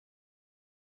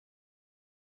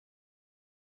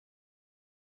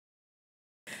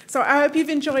So I hope you've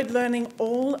enjoyed learning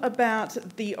all about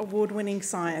the award-winning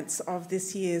science of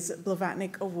this year's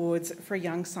BLAVATNIK Awards for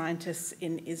Young Scientists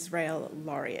in Israel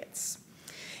laureates.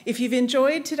 If you've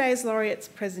enjoyed today's laureates'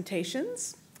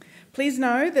 presentations, please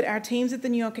know that our teams at the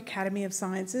New York Academy of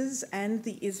Sciences and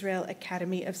the Israel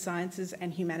Academy of Sciences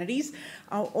and Humanities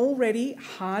are already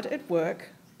hard at work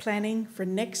planning for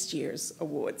next year's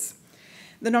awards.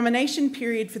 The nomination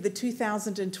period for the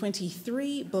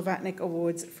 2023 BLAVATNIK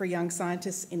Awards for Young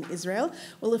Scientists in Israel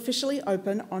will officially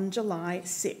open on July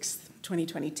 6th,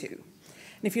 2022. And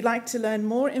if you'd like to learn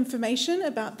more information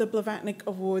about the BLAVATNIK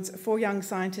Awards for Young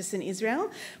Scientists in Israel,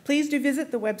 please do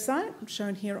visit the website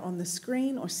shown here on the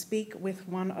screen or speak with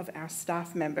one of our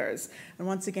staff members. And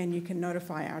once again, you can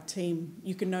notify our team,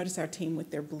 you can notice our team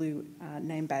with their blue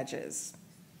name badges.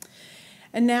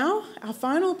 And now, our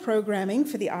final programming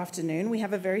for the afternoon, we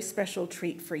have a very special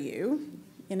treat for you.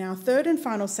 In our third and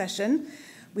final session,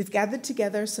 we've gathered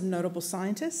together some notable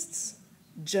scientists,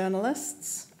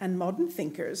 journalists, and modern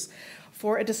thinkers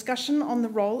for a discussion on the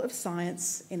role of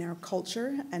science in our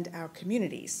culture and our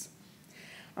communities.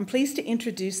 I'm pleased to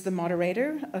introduce the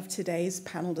moderator of today's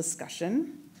panel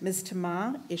discussion, Ms.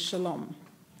 Tamar Ish-Shalom.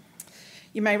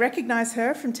 You may recognize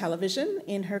her from television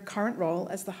in her current role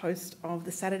as the host of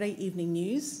the Saturday Evening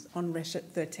News on Reshet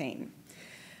 13.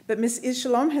 But Ms.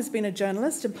 Ish-Shalom has been a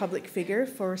journalist and public figure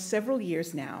for several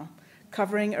years now,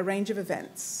 covering a range of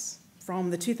events,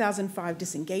 from the 2005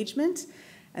 disengagement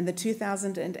and the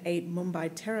 2008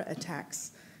 Mumbai terror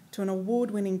attacks to an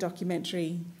award-winning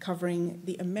documentary covering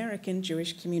the American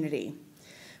Jewish community.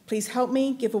 Please help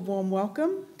me give a warm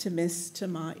welcome to Ms.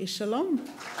 Tamar Ish-Shalom.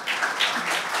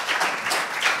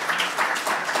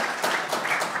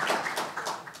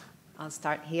 I'll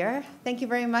start here. Thank you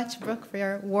very much, Brooke, for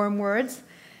your warm words.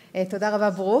 תודה רבה,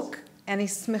 ברוק. אני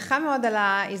שמחה מאוד על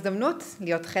ההזדמנות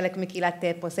להיות חלק מקהילת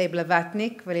פרסי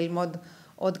בלווטניק וללמוד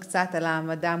עוד קצת על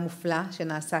המדע המופלא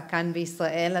שנעשה כאן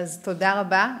בישראל. אז תודה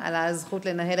רבה על הזכות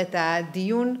לנהל את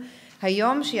הדיון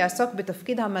היום שיעסוק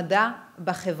בתפקיד המדע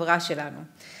בחברה שלנו.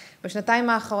 בשנתיים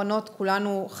האחרונות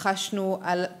כולנו חשנו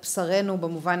על בשרנו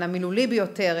במובן המילולי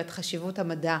ביותר את חשיבות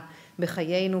המדע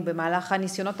בחיינו במהלך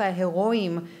הניסיונות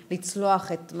ההירואיים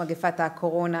לצלוח את מגפת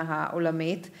הקורונה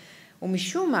העולמית,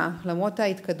 ומשום מה, למרות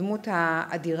ההתקדמות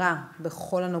האדירה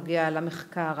בכל הנוגע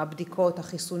למחקר, הבדיקות,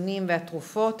 החיסונים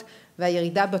והתרופות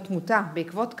והירידה בתמותה,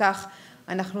 בעקבות כך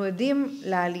אנחנו עדים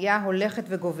לעלייה הולכת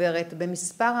וגוברת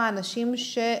במספר האנשים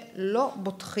שלא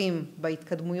בוטחים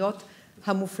בהתקדמויות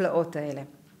המופלאות האלה.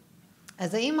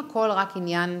 אז האם הכל רק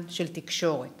עניין של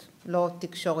תקשורת? לא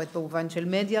תקשורת במובן של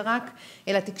מדיה רק,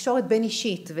 אלא תקשורת בין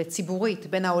אישית וציבורית,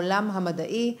 בין העולם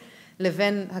המדעי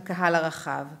לבין הקהל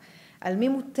הרחב. על מי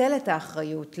מוטלת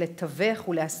האחריות לתווך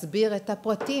ולהסביר את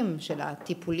הפרטים של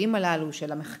הטיפולים הללו,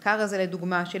 של המחקר הזה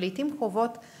לדוגמה, שלעיתים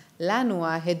קרובות לנו,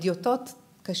 ההדיוטות,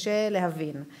 קשה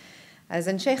להבין. אז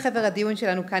אנשי חבר הדיון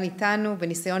שלנו כאן איתנו,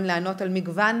 בניסיון לענות על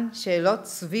מגוון שאלות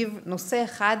סביב נושא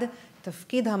אחד,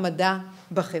 תפקיד המדע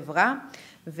בחברה.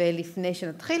 ולפני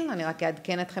שנתחיל, אני רק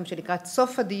אעדכן אתכם שלקראת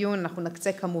סוף הדיון אנחנו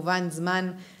נקצה כמובן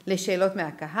זמן לשאלות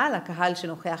מהקהל, הקהל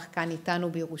שנוכח כאן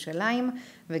איתנו בירושלים,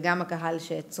 וגם הקהל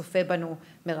שצופה בנו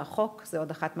מרחוק, זה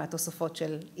עוד אחת מהתוספות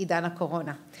של עידן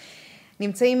הקורונה.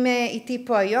 נמצאים איתי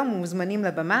פה היום ומוזמנים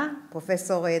לבמה,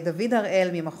 פרופסור דוד הראל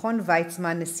ממכון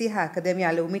ויצמן, נשיא האקדמיה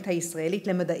הלאומית הישראלית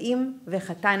למדעים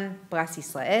וחתן פרס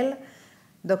ישראל,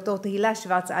 דוקטור תהילה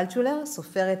שוורץ אלטשולר,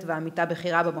 סופרת ועמיתה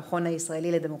בכירה במכון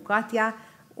הישראלי לדמוקרטיה,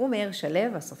 ומאיר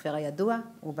שלו, הסופר הידוע,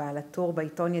 ובעל הטור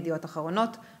בעיתון ידיעות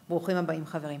אחרונות. ברוכים הבאים,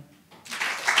 חברים.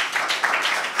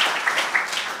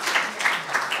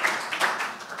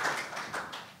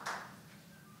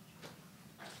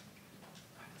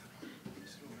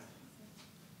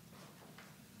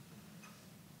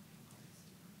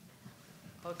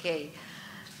 אוקיי,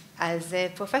 אז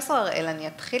פרופסור הראל, אני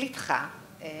אתחיל איתך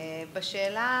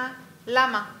בשאלה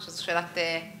למה, שזו שאלת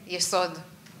יסוד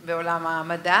בעולם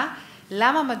המדע,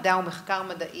 למה מדע ומחקר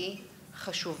מדעי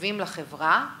חשובים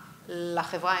לחברה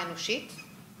האנושית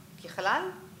ככלל,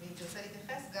 ואם תרצה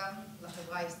להתייחס גם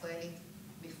לחברה הישראלית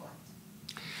בפרט.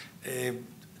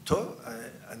 טוב,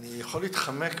 אני יכול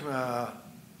להתחמק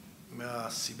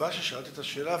מהסיבה ששאלתי את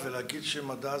השאלה ולהגיד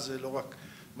שמדע זה לא רק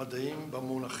מדעים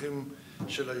במונחים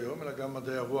של היום, אלא גם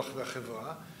מדעי הרוח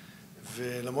והחברה.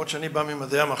 ולמרות שאני בא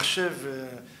ממדעי המחשב,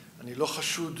 אני לא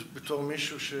חשוד בתור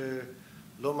מישהו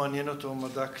שלא מעניין אותו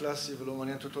מדע קלאסי ולא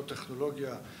מעניינת אותו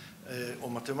טכנולוגיה או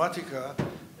מתמטיקה,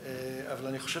 אבל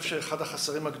אני חושב שאחד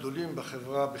החסרים הגדולים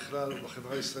בחברה בכלל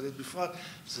ובחברה הישראלית בפרט,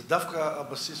 זה דווקא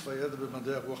הבסיס והידע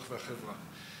במדעי הרוח והחברה.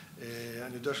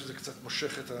 אני יודע שזה קצת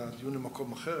מושך את הדיון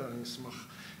למקום אחר, אני אשמח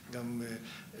גם,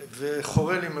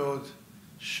 וחורה לי מאוד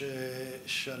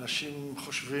שאנשים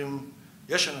חושבים,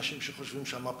 יש אנשים שחושבים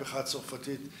שהמהפכה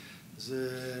הצרפתית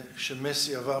זה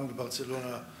שמסי עבר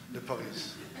מברצלונה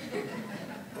לפריז.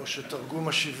 או שתרגום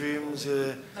ה-70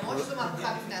 זה... למרות שזו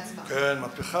מהפכה בפני עצמה. כן,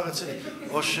 מהפכה רצינית.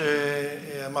 או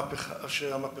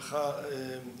שהמהפכה,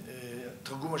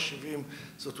 תרגום ה-70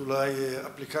 זאת אולי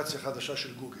אפליקציה חדשה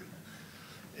של גוגל.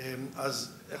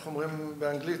 אז איך אומרים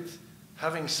באנגלית?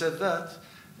 Having said that,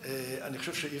 אני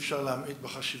חושב שאי אפשר להמעיט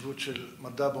בחשיבות של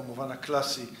מדע במובן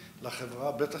הקלאסי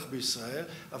לחברה, בטח בישראל,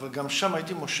 אבל גם שם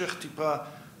הייתי מושך טיפה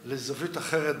לזווית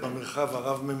אחרת במרחב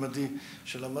הרב-ממדי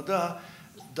של המדע,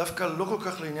 דווקא לא כל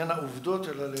כך לעניין העובדות,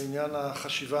 אלא לעניין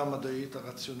החשיבה המדעית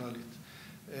הרציונלית.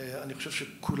 אני חושב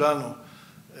שכולנו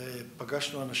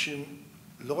פגשנו אנשים,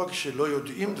 לא רק שלא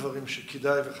יודעים דברים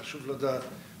שכדאי וחשוב לדעת,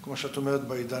 כמו שאת אומרת,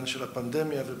 בעידן של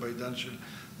הפנדמיה ובעידן של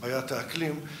בעיית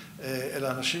האקלים,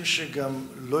 אלא אנשים שגם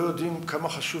לא יודעים כמה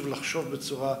חשוב לחשוב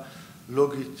בצורה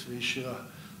לוגית וישירה.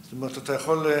 זאת אומרת, אתה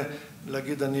יכול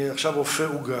להגיד, אני עכשיו רופא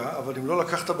עוגה, אבל אם לא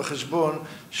לקחת בחשבון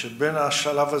שבין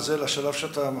השלב הזה לשלב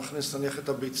שאתה מכניס, נניח את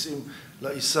הביצים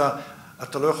לעיסה,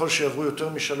 אתה לא יכול שיעברו יותר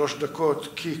מ3 דקות,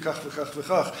 כי כך וכך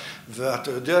וכך,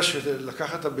 ואתה יודע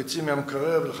שלקחת את הביצים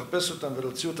מהמקרר ולחפש אותם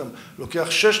ולהוציא אותם,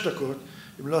 לוקח 6 דקות,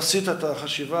 אם לא עשית את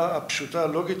החשיבה הפשוטה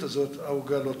הלוגית הזאת,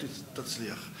 העוגה לא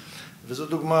תצליח. וזו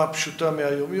דוגמה פשוטה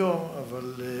מהיום-יום,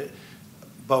 אבל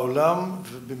בעולם,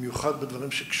 ובמיוחד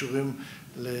בדברים שקשורים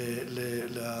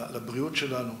לבריאות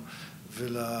שלנו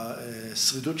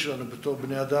ולשרידות שלנו בתור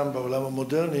בני אדם בעולם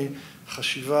המודרני,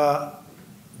 חשיבה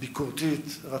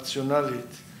ביקורתית,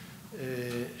 רציונלית,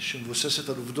 שמבוססת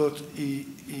על עובדות,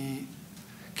 היא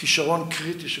כישרון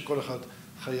קריטי שכל אחד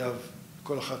חייב,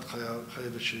 כל אחד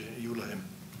חייבת שיהיו להם.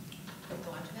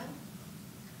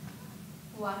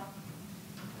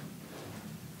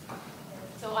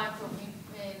 צהריים טובים,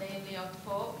 נעים להיות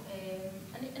פה.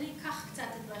 אני אקח קצת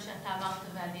את מה שאתה אמרת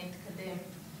ואני אתקדם.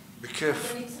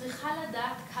 בכיף. אני צריכה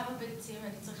לדעת כמה ביצים,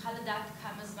 אני צריכה לדעת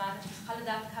כמה זמן, אני צריכה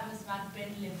לדעת כמה זמן בין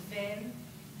לבין,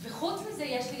 וחוץ מזה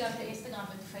יש לי גם את האינסטגרם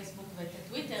ואת הפייסבוק ואת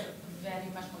הטוויטר, ואני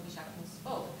ממש מרגישה כמו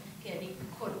ספורט, כי אני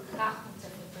כל כך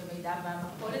מוצפת במידע,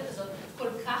 והמפולת הזאת כל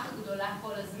כך גדולה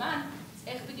כל הזמן, אז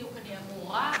איך בדיוק אני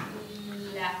אמורה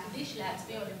להקדיש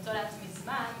לעצמי או למצוא לעצמי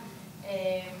זמן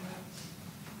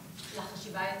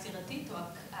לחשיבה היצירתית או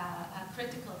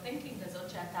ה-critical thinking הזאת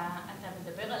שאתה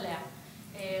מדבר עליה.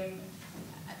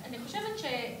 אני חושבת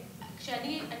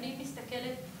שכשאני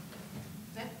מסתכלת...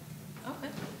 אוקיי.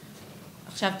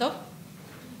 עכשיו טוב?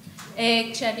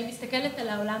 כשאני מסתכלת על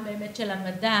העולם באמת של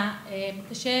המדע,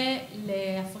 קשה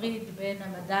להפריד בין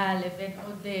המדע לבין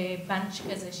עוד בנץ'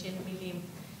 כזה של מילים.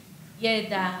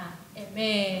 ידע,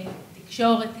 אמת,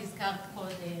 תקשורת הזכרת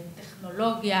קודם,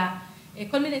 טכנולוגיה,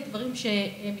 כל מיני דברים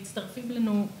שמצטרפים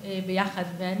לנו ביחד,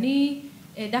 ואני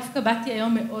דווקא באתי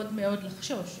היום מאוד מאוד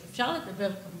לחשוש. אפשר לדבר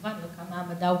כמובן על כמה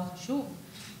המדע הוא חשוב,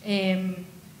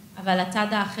 אבל הצד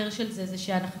האחר של זה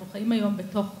שאנחנו חיים היום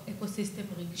בתוך אקוסיסטם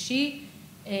רגשי,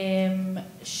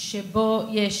 שבו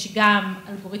יש גם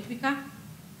אלגוריתמיקה,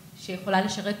 שיכולה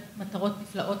לשרת מטרות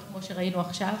נפלאות כמו שראינו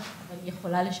עכשיו, אבל היא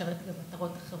יכולה לשרת גם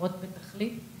מטרות אחרות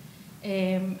בתכלית.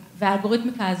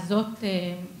 והאלגוריתמיקה הזאת,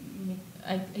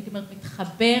 הייתי אומרת,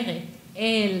 מתחברת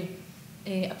אל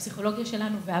הפסיכולוגיה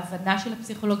שלנו וההבנה של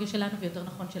הפסיכולוגיה שלנו, ויותר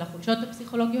נכון של החולשות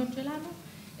הפסיכולוגיות שלנו,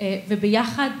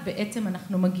 וביחד בעצם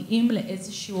אנחנו מגיעים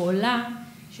לאיזשהו עולם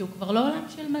שהוא כבר לא עולם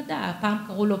של מדע, פעם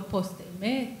קראו לו פוסט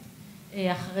אמת,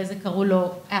 אחרי זה קראו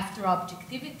לו after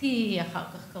objectivity, אחר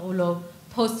כך קראו לו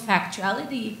post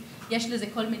factuality, יש לזה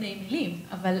כל מיני מילים,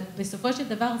 אבל בסופו של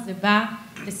דבר זה בא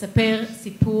לספר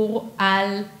סיפור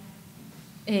על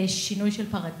שינוי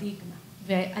של פרדיגמה,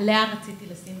 ועליה רציתי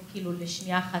לשים כאילו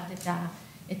לשנייה אחת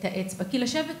את האצבע, כי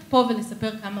לשבת פה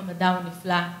ולספר כמה מדע הוא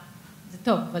נפלא, זה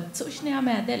טוב, אבל צאו שנייה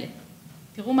מהדלת,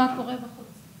 תראו מה קורה בחוץ.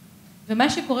 ומה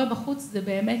שקורה בחוץ זה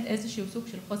באמת איזשהו סוג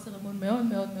של חוסר אמון מאוד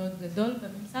מאוד מאוד גדול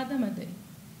בממסד המדעי.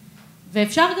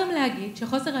 ואפשר גם להגיד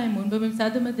שחוסר האמון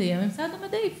בממסד המדעי, הממסד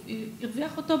המדעי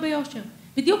הרוויח אותו ביושר.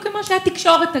 בדיוק כמו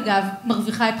שהתקשורת אגב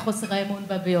מרוויחה את חוסר האמון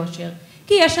בה ביושר.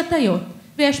 כי יש הטיות,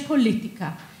 ויש פוליטיקה,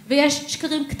 ויש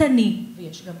שקרים קטנים,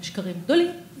 ויש גם שקרים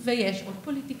גדולים, ויש עוד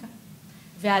פוליטיקה.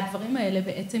 והדברים האלה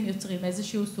בעצם יוצרים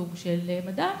איזשהו סוג של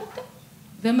מדע מוטה,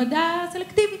 ומדע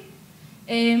סלקטיבי.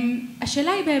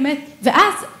 השאלה היא באמת,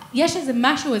 ואז יש איזה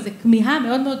משהו, איזו כמיהה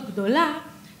מאוד מאוד גדולה,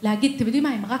 להגיד, אתם יודעים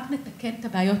מה, אם רק נתקן את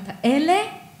הבעיות האלה,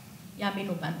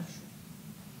 יאמינו בנו שוב.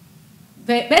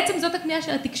 ובעצם זאת הכמיהה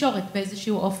של התקשורת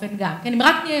באיזשהו אופן גם, כן? אם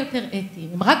רק נהיה יותר אתיים,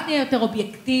 אם רק נהיה יותר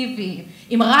אובייקטיביים,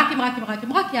 אם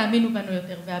רק יאמינו בנו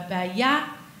יותר. והבעיה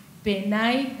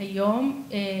בעיניי היום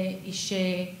היא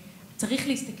שצריך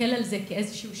להסתכל על זה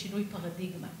כאיזשהו שינוי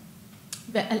פרדיגמה.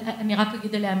 ואני רק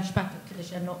אגיד עליה משפט, כדי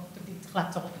שאני לא צריך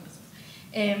לעצור אותי בסוף.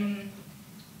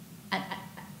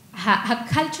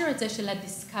 הקלצ'ר הזה של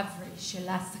הדיסקאברי, של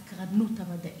הסקרנות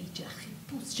המדעית, של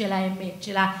החיפוש של האמת,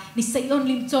 של הניסיון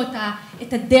למצוא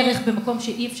את הדרך במקום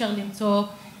שאי אפשר למצוא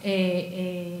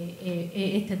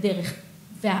את הדרך.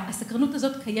 והסקרנות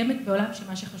הזאת קיימת בעולם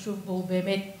שמה שחשוב בו הוא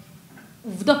באמת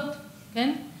עובדות,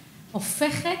 כן?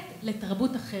 הופכת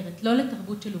לתרבות אחרת, לא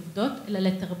לתרבות של עובדות, אלא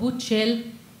לתרבות של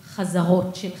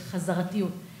חזרות, של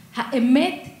חזרתיות.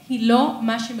 האמת היא לא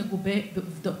מה שמגובה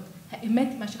בעובדות. האמת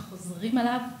היא מה שחוזרים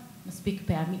עליו מספיק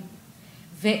פעמים.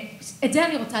 ואת זה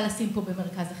אני רוצה לשים פה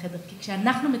במרכז החדר, כי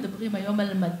כשאנחנו מדברים היום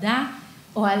על מדע,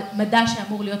 או על מדע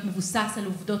שאמור להיות מבוסס על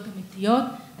עובדות אמיתיות,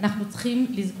 אנחנו צריכים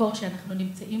לזכור שאנחנו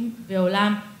נמצאים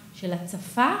בעולם של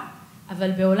הצפה,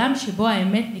 אבל בעולם שבו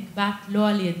האמת נקבעת לא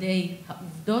על ידי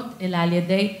העובדות, אלא על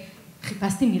ידי,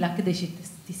 חיפשתי מילה כדי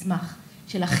שתשמח,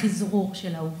 של החזרור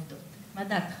של העובדות. מה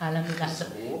דעתך על המילה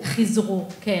הזאת? חזרור,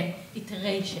 כן,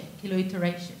 iteration, כאילו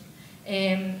iteration.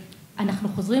 אנחנו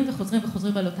חוזרים וחוזרים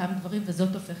וחוזרים על אותם דברים,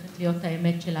 וזאת הופכת להיות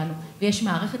האמת שלנו. ויש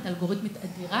מערכת אלגוריתמית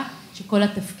אדירה, שכל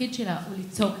התפקיד שלה הוא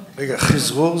ליצור... רגע,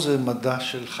 חזרור זה מדע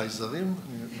של חייזרים?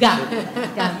 גם.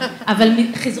 אבל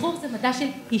חזרור זה מדע של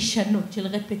הישנות, של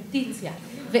רפטיציה.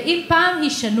 ואם פעם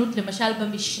הישנות, למשל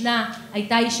במשנה,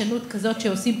 הייתה הישנות כזאת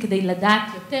שעושים כדי לדעת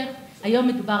יותר, היום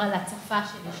מדובר על הצפה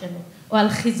של הישנות, או על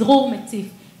חזרור מציף.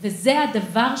 וזה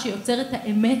הדבר שיוצר את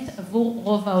האמת עבור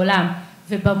רוב העולם.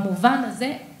 ובמובן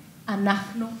הזה,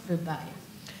 אנחנו בבעיה.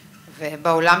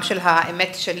 ובעולם של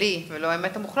האמת שלי, ולא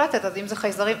האמת המוחלטת, אז אם זה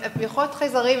חייזרים, יכול להיות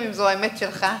חייזרים אם זו האמת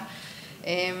שלך.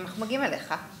 אנחנו מגיעים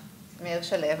אליך, מאיר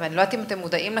שלו, ואני לא יודעת אם אתם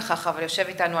מודעים לכך, אבל יושב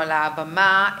איתנו על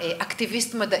הבמה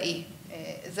אקטיביסט מדעי.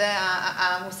 זה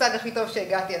המושג הכי טוב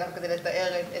שהגעתי אליו כדי לתאר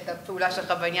את הפעולה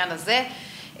שלך בעניין הזה.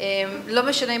 לא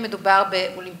משנה אם מדובר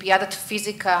באולימפיאדת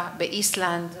פיזיקה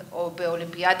באיסלנד, או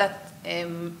באולימפיאדת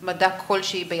מדע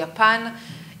כלשהי ביפן,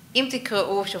 אם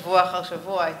תקראו שבוע אחר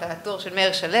שבוע את הטור של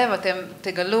מאיר שלו, אתם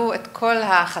תגלו את כל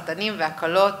החתנים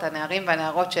והקלות, הנערים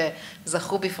והנערות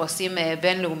שזכו בפרסים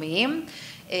בינלאומיים.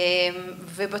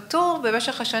 ובטור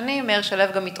במשך השנים מאיר שלו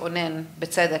גם מתעונן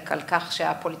בצדק על כך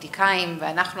שהפוליטיקאים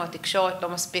ואנחנו התקשורת לא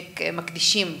מספיק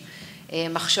מקדישים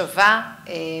מחשבה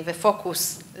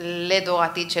ופוקוס לדור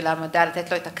העתיד של המדע,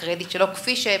 לתת לו את הקרדיט שלו,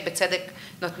 כפי שבצדק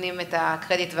נותנים את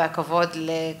הקרדיט והכבוד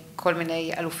לכל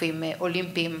מיני אלופים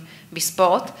אולימפיים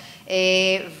בספורט.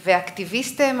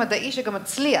 ואקטיביסט מדעי שגם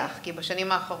מצליח, כי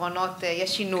בשנים האחרונות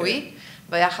יש שינוי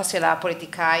ביחס של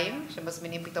הפוליטיקאים,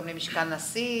 שמזמינים פתאום למשכן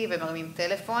נשיא ומרימים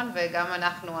טלפון, וגם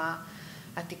אנחנו,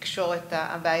 התקשורת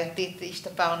הבעייתית,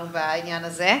 השתפרנו בעניין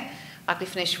הזה. רק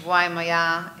לפני שבועיים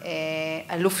היה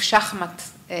אלוף שחמט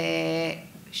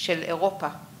של אירופה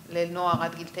לנוער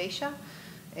עד גיל 9,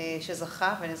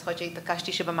 שזכה, ואני זוכרת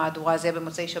שהתעקשתי שבמהדורה זה יהיה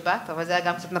במוצאי שבת, אבל זה היה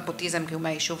גם קצת נפוטיזם, כי הוא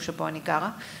מהיישוב שבו אני גרה,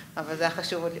 אבל זה היה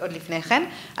חשוב עוד לפני כן.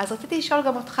 אז רציתי לשאול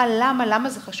גם אותך למה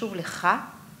זה חשוב לך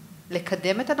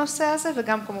לקדם את הנושא הזה,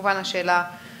 וגם כמובן השאלה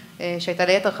שהייתה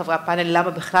ליתר חברי הפאנל, למה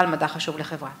בכלל מדע חשוב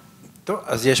לחברה? טוב,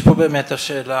 אז יש פה באמת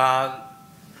השאלה,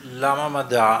 למה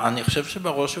מדע? אני חושב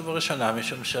שבראש ובראשונה,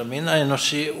 משום שהמין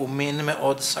האנושי הוא מין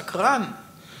מאוד סקרן,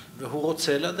 והוא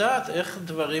רוצה לדעת איך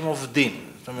דברים עובדים.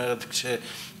 זאת אומרת,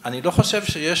 אני לא חושב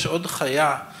שיש עוד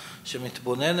חיה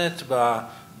שמתבוננת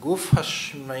בגוף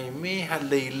השמימי,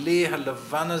 הלילי,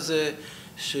 הלבן הזה,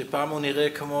 שפעם הוא נראה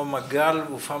כמו מגל,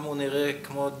 ופעם הוא נראה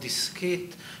כמו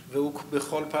דיסקית, והוא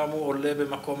בכל פעם הוא עולה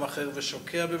במקום אחר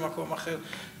ושוקע במקום אחר.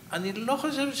 אני לא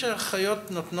חושב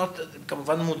שהחיות נותנות,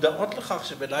 כמובן מודעות לכך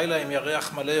שבלילה עם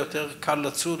ירח מלא יותר קל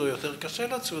לצוד או יותר קשה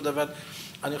לצוד, אבל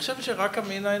אני חושב שרק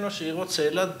המין האנושי רוצה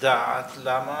לדעת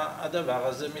למה הדבר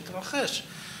הזה מתרחש.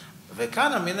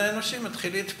 וכאן המין האנושי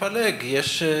מתחיל להתפלג.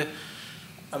 יש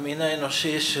המין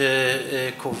האנושי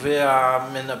שקובע,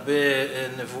 מנבא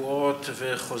נבואות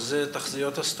וחוזה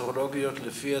תחזיות אסטרולוגיות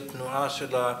לפי התנועה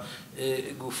של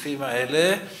הגופים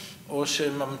האלה, או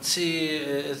שממציא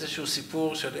איזשהו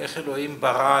סיפור של איך אלוהים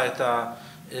ברא את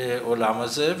העולם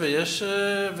הזה,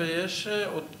 ויש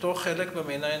אותו חלק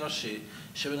במין האנושי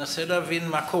שמנסה להבין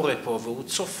מה קורה פה, והוא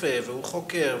צופה, והוא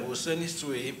חוקר, והוא עושה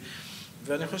ניסויים,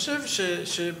 ואני חושב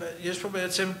שיש פה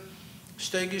בעצם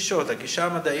שתי גישות. הגישה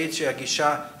המדעית שהיא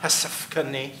הגישה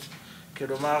הספקנית,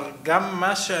 כלומר, גם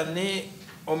מה שאני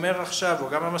אומר עכשיו, או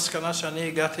גם המסקנה שאני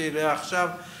הגעתי אליה עכשיו,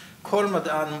 כל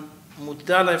מדען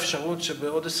מודע לאפשרות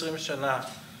שבעוד 20 שנה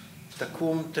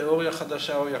תקום תיאוריה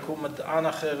חדשה או יקום מדען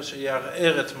אחר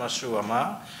שיערער את מה שהוא אמר.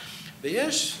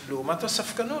 ויש, לעומת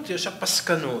הספקנות, יש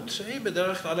הפסקנות, שהיא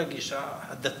בדרך כלל הגישה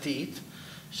הדתית,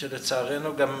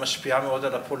 שלצערנו גם משפיעה מאוד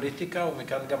על הפוליטיקה,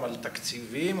 ומכאן גם על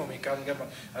תקציבים, ומכאן גם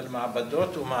על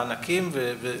מעבדות ומענקים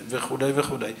וכו'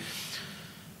 וכו'.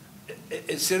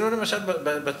 אצלנו למשל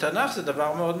בתנ"ך זה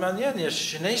דבר מאוד מעניין,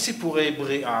 יש שני סיפורי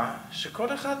בריאה,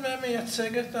 שכל אחד מהם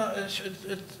מייצג את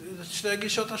שתי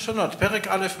הגישות השונות. פרק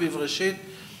א' בבראשית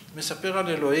מספר על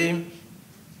אלוהים,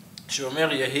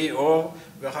 שאומר יהי אור,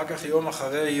 ואחר כך יום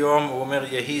אחרי יום הוא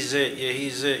אומר יהי זה,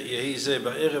 יהי זה, יהי זה,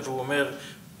 בערב הוא אומר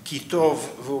כי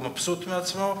טוב והוא מבסוט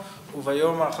מעצמו,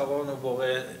 וביום האחרון הוא בורא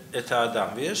את האדם.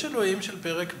 ויש אלוהים של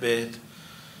פרק ב'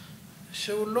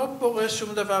 שהוא לא בורא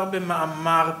שום דבר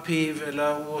במאמר פיו,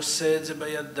 אלא הוא עושה את זה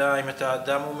בידיים, את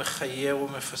האדם הוא מחייר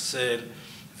ומפסל,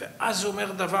 ואז הוא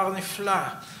אומר דבר נפלא,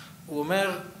 הוא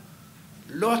אומר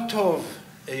לא טוב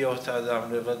היות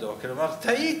האדם לבדו, כלומר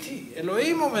טעיתי,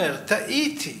 אלוהים אומר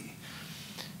טעיתי,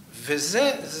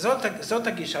 וזאת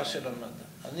הגישה של המדע.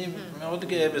 אני מאוד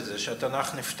גאה בזה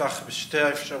שהתנ"ך נפתח בשתי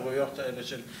האפשרויות האלה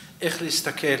של איך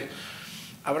להסתכל,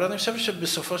 אבל אני חושב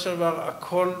שבסופו של דבר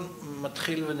הכל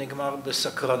מתחיל ונגמר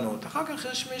בסקרנות. אחר כך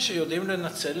יש מי שיודעים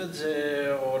לנצל את זה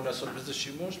או לעשות בזה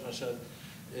שימוש, מה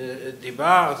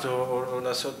שדיברת, או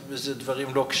לעשות בזה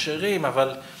דברים לא כשרים,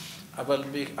 אבל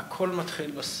הכל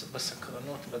מתחיל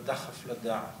בסקרנות, בדחף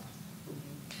לדעת.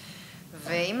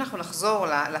 ואם אנחנו נחזור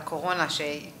לקורונה,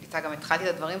 שאיתה גם התחלתי את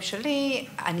הדברים שלי,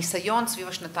 הניסיון סביב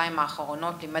השנתיים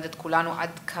האחרונות לימד את כולנו עד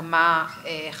כמה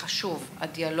חשוב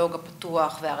הדיאלוג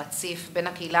הפתוח והרציף בין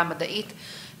הקהילה המדעית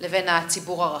לבין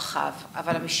הציבור הרחב.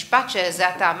 אבל המשפט שזה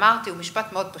אתה אמרתי הוא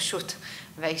משפט מאוד פשוט,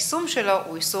 והיישום שלו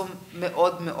הוא יישום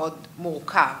מאוד מאוד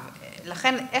מורכב.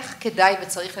 לכן איך כדאי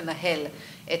וצריך לנהל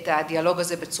את הדיאלוג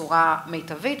הזה בצורה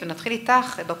מיטבית, ונתחיל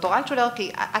איתך, דוקטור אלטשולר,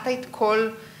 כי את היית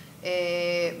קול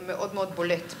מאוד מאוד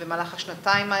בולט במהלך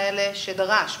השנתיים האלה,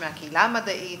 שדרש מהקהילה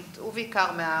המדעית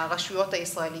ובעיקר מהרשויות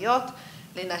הישראליות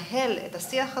לנהל את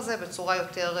השיח הזה בצורה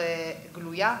יותר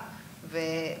גלויה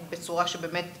ובצורה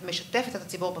שבאמת משתפת את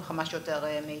הציבור בכמה שיותר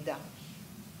מידע.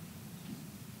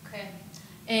 כן.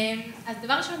 אז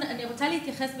דבר ראשון, אני רוצה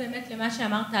להתייחס באמת למה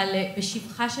שאמרת על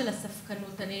בשבחה של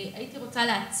הספקנות. אני הייתי רוצה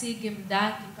להציג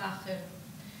עמדה טיפה אחרת,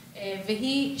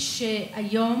 והיא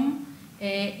שהיום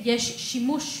יש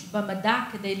שימוש במדע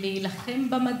כדי להילחם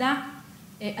במדע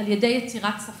על ידי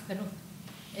יצירת ספקנות.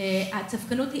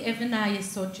 הספקנות היא אבן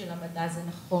היסוד של המדע, זה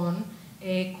נכון,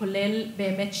 כולל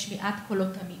באמת שמיעת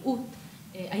קולות המיעוט,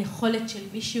 היכולת של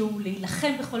מישהו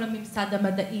להילחם בכל הממסד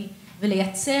המדעי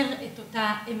ולייצר את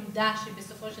אותה עמדה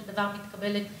שבסופו של דבר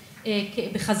מתקבלת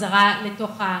בחזרה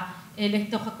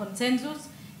לתוך הקונצנזוס.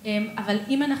 אבל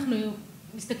אם אנחנו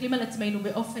מסתכלים על עצמנו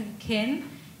באופן כן,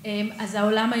 אז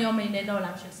העולם היום איננו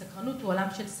עולם של סקרנות, הוא עולם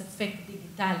של ספק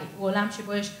דיגיטלי, הוא עולם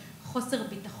שבו יש חוסר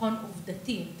ביטחון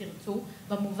עובדתי, אם תרצו,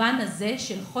 במובן הזה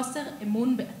של חוסר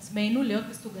אמון בעצמנו, להיות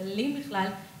מסוגלים בכלל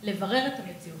לברר את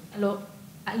המציאות. הלוא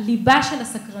הליבה של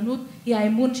הסקרנות היא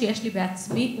האמון שיש לי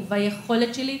בעצמי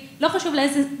וביכולת שלי, לא חשוב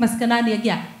לאיזה מסקנה אני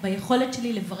אגיע, ביכולת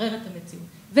שלי לברר את המציאות.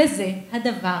 וזה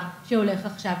הדבר שהולך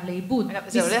עכשיו לאיבוד.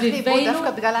 זה הולך לאיבוד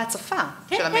דווקא בגלל ההצפה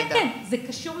של המידע. כן, זה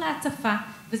קשור להצפה,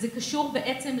 וזה קשור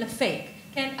בעצם לפייק.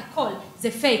 כן, הכל.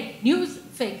 זה פייק ניוז,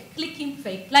 פייק קליקים,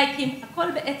 פייק לייקים,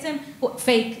 הכל בעצם הוא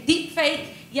פייק, דיפ פייק.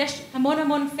 יש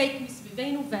המון פייק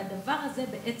מסביבנו, והדבר הזה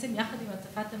בעצם יחד עם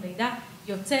הצפת המידע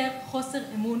יוצר חוסר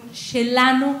אמון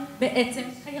שלנו בעצם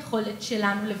היכולת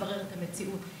שלנו לברר את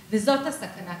המציאות. וזאת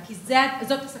הסכנה, כי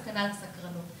זאת הסכנה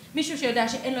לסקרנות. מישהו שיודע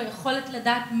שאין לו יכולת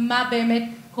לדעת מה באמת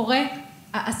קורה,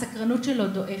 הסקרנות שלו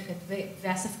דועכת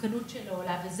והספקנות שלו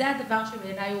עולה, וזה הדבר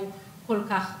שבעיניי הוא כל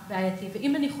כך בעייתי.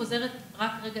 ואם אני חוזרת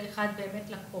רק רגע אחד באמת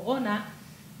לקורונה,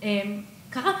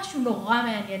 קרה משהו נורא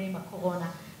מעניין עם הקורונה.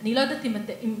 אני לא יודעת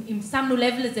אם שמנו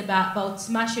לב לזה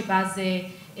בעוצמה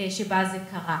שבה זה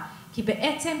קרה. כי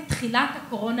בעצם תחילת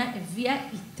הקורונה הביאה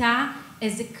איתה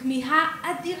איזו כמיהה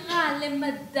אדירה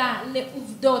למדע,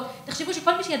 לעובדות. תחשבו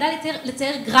שכל מי שידע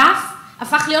לצייר גרף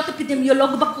הפך להיות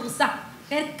אפידמיולוג בקורסה.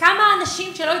 כן? כמה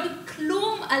אנשים שלא יודעים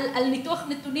כלום על ניתוח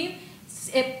נתונים,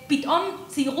 פתאום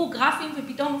ציירו גרפים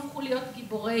ופתאום הפכו להיות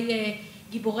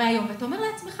גיבורי היום. ואתה אומר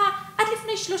לעצמך, עד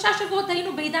לפני 3 שבועות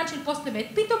היינו בעידן של פוסט אמת,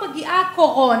 פתאום מגיעה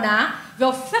הקורונה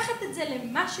והופכת את זה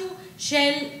למשהו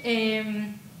של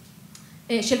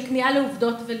כמיהה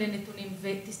לעובדות ולנתונים.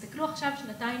 ותסתכלו עכשיו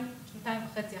שנתיים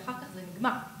וחצי, אחר כך זה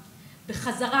נגמר.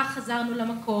 בחזרה חזרנו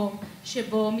למקום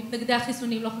שבו מתנגדי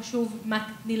החיסונים לא חשוב מה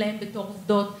תתני להם בתור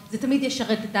עובדות, זה תמיד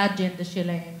ישרת את האג'נדה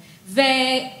שלהם.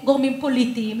 וגורמים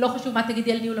פוליטיים, לא חשוב מה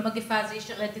תגידי על ניהול המגפה, זה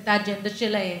ישרת את האג'נדה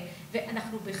שלהם.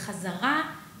 ואנחנו בחזרה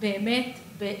באמת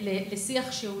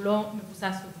לשיח שהוא לא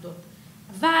מבוסס עובדות.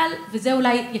 אבל, וזה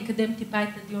אולי יקדם טיפה את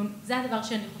הדיון, זה הדבר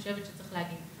שאני חושבת שצריך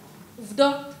להגיד.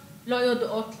 עובדות לא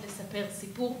יודעות לספר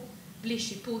סיפור, בלי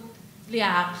שיפוט, בלי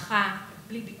הערכה,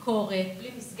 בלי ביקורת, בלי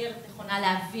מסגרת נכונה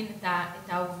להבין את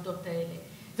העובדות האלה.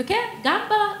 וכן, גם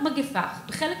במגפה,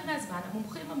 בחלק מהזמן,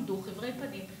 המומחים עמדו חברי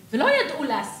פנים, ולא ידעו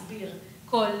להסביר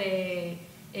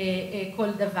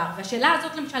כל דבר. והשאלה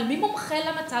הזאת, למשל, מי מומחה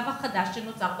למצב החדש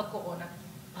שנוצר בקורונה?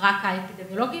 רק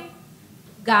האפידמיולוגים?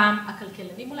 גם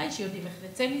הכלכלנים אולי, שיודעים איך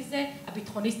לצא מזה,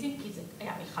 הביטחוניסטים, כי זה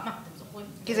היה מלחמה, אתם זוכרים?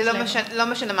 כי זה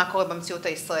לא משנה מה קורה במציאות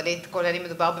הישראלית, כולל אם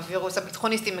מדובר בווירוס,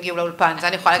 הביטחוניסטים הגיעו לאולפן, זה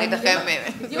אני יכולה להגיד לכם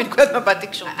מנקודת מבט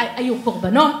תקשורתית. היו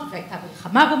קורבנות, והייתה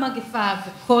מלחמה במגפה,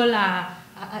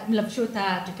 הם לבשו את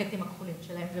הג'קטים הכחולים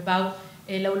שלהם ובאו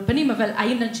לאולפנים, אבל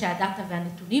האם אנשי הדאטה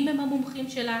והנתונים הם המומחים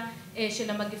של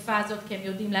המגפה הזאת, כי הם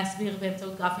יודעים להסביר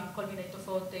באמצעות גרפים כל מיני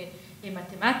תופעות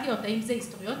מתמטיות, האם זה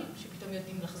היסטוריונים שפתאום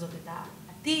יודעים לחזות את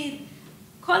העתיד,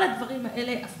 כל הדברים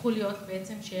האלה הפכו להיות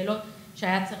בעצם שאלות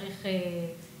שהיה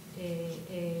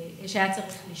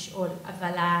צריך לשאול,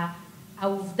 אבל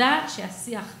העובדה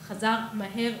שהשיח חזר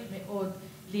מהר מאוד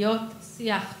להיות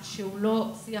שיח שהוא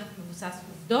לא שיח מבוסס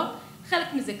עובדות,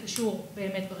 חלק מזה קשור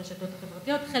באמת ברשתות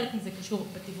החברתיות, חלק מזה קשור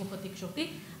בתיווך התקשורתי,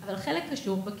 אבל חלק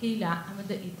קשור בקהילה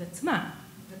המדעית עצמה.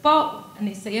 ופה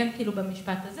אני אסיים כאילו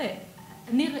במשפט הזה.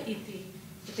 אני ראיתי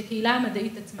את הקהילה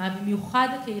המדעית עצמה, במיוחד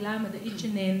הקהילה המדעית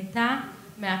שנהנתה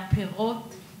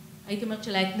מהפירות, הייתי אומרת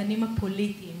של האתננים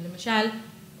הפוליטיים, למשל,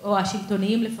 או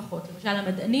השלטוניים לפחות, למשל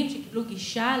המדענים שקיבלו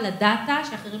גישה לדאטה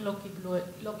שאחרים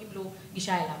לא קיבלו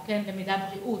גישה אליו, כן? למידע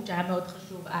בריאות שהיה מאוד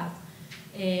חשוב אז.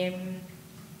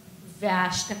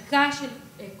 וההשתקה של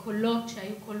קולות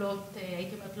שהיו קולות,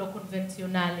 הייתי אומרת, לא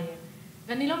קונבנציונליים.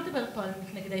 ואני לא מדברת פה על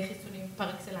מתנגדי חיסונים פר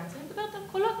אקסלנס, אני מדברת על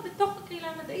קולות בתוך הקהילה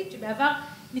המדעית, שבעבר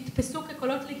נתפסו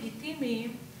כקולות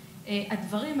לגיטימיים.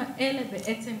 הדברים האלה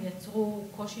בעצם יצרו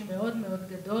קושי מאוד מאוד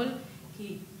גדול,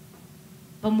 כי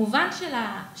במובן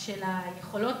של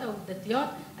היכולות העובדתיות,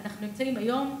 אנחנו נמצאים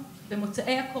היום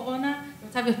במוצאי הקורונה,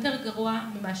 במצב יותר גרוע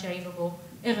ממה שהיינו בו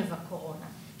ערב הקורונה.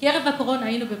 כי ערב הקורונה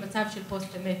היינו במצב של פוסט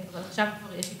אמת, אבל עכשיו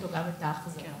כבר יש איתו גם את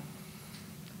ההחזרה.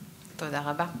 תודה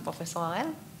רבה. פרופסור הראל?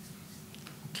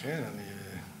 כן,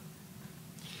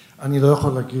 אני לא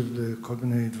יכול להגיב לכל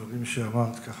מיני דברים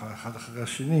שאמרת ככה, אחד אחרי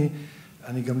השני,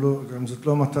 גם זאת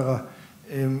לא המטרה.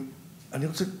 אני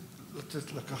רוצה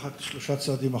לקחת 3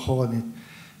 צעדים אחורנית.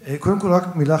 קודם כל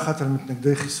רק מילה אחת על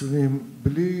מתנגדי חיסונים,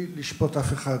 בלי לשפוט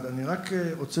אף אחד. אני רק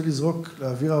רוצה לזרוק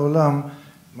לאוויר העולם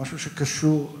משהו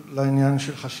שקשור לעניין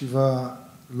של חשיבה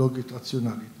לוגית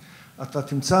רציונלית. אתה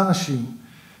תמצא אנשים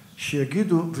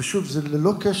שיגידו, ושוב זה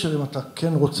ללא קשר אם אתה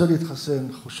כן רוצה להתחסן,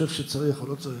 חושב שצריך או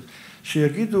לא צריך,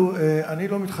 שיגידו אני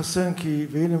לא מתחסן כי,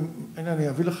 והנה אני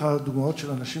אביא לך דוגמאות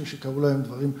של אנשים שקראו להם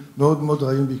דברים מאוד מאוד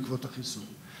רעים בעקבות החיסון.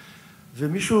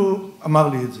 ומישהו אמר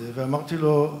לי את זה ואמרתי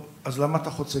לו, אז למה אתה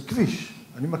חוצה כביש?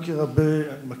 אני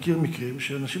מכיר מקרים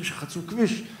שאנשים שחצו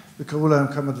כביש וקראו להם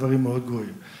כמה דברים מאוד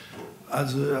גרועים.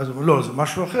 אז לא, זה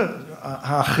משהו אחר.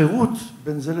 האחרות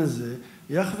בין זה לזה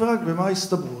היא אך ורק במה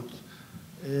ההסתברות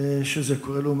שזה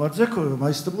קורה לעומת זה קורה, ומה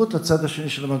ההסתברות לצד השני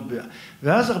של המטבע.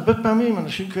 ואז הרבה פעמים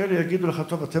אנשים כאלה יגידו לך,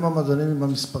 טוב, אתם המדענים עם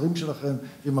המספרים שלכם,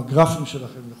 עם הגרפים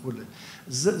שלכם וכו'.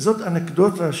 זאת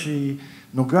אנקדוטה שהיא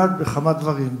נוגעת בכמה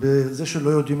דברים, בזה שלא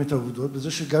יודעים את העובדות,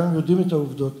 בזה שגם אם יודעים את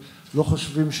העובדות, לא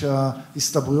חושבים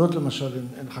שההסתברויות למשל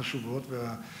הן חשובות,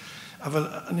 אבל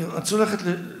אני רוצה ללכת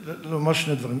לומר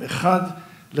 2 דברים. אחד,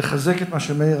 לחזק את מה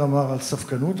שמאיר אמר על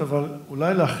ספקנות, אבל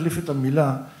אולי להחליף את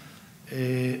המילה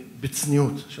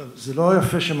בצניעות. עכשיו, זה לא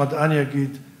יפה שמדען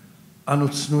יגיד, אנו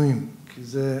צנועים, כי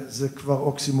זה כבר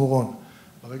אוקסימורון,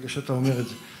 ברגע שאתה אומר את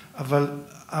זה. אבל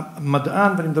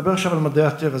המדען, ואני מדבר עכשיו על מדעי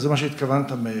הטבע, זה מה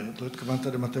שהתכוונת מאיר, לא התכוונת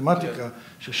למתמטיקה,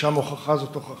 ששם הוכחה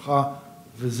זאת הוכחה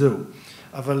וזהו.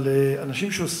 אבל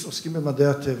אנשים שעוסקים במדעי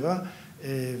הטבע,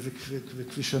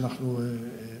 וכפי שאנחנו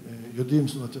יודעים,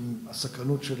 זאת אומרת,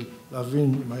 הסקרנות של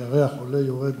להבין אם הירח עולה,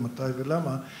 יורד, מתי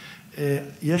ולמה,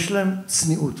 יש להם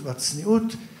צניעות, והצניעות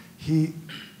היא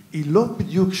לא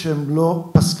בדיוק שהם לא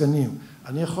פסקנים.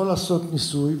 אני יכול לעשות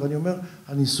ניסוי, ואני אומר,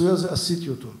 הניסוי הזה עשיתי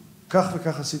אותו, כך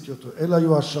וכך עשיתי אותו, אלה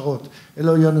היו השערות,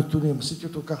 אלה היו הנתונים, עשיתי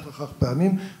אותו כך וכך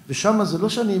פעמים, ושם זה לא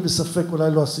שאני בספק,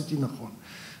 אולי לא עשיתי נכון.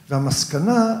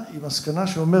 והמסקנה היא מסקנה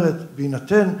שאומרת,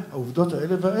 בהינתן העובדות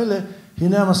האלה והאלה,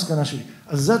 הנה המסקנה שלי.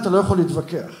 על זה אתה לא יכול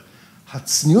להתווכח.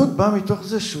 הצניעות באה מתוך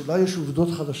זה שאולי יש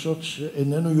עובדות חדשות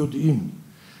שאיננו יודעים.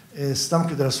 סתם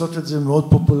כדי לעשות את זה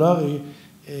מאוד פופולרי,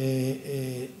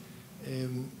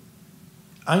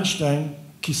 איינשטיין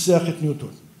כיסח את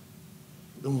ניוטון.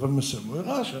 במובן מסוים, הוא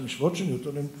הראה שהמשוואות של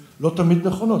ניוטון הן לא תמיד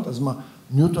נכונות. אז מה,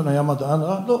 ניוטון היה מדען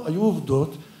רע? לא, היו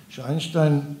עובדות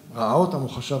שאיינשטיין ראה אותם, הוא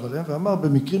חשב עליהם, ואמר,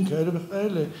 במקרים כאלה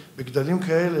וכאלה, בגדלים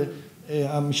כאלה,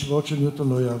 המשוואות של ניוטון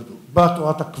לא יעבדו. באה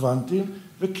תורת הקוונטים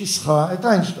וכיסחה את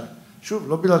איינשטיין. שוב,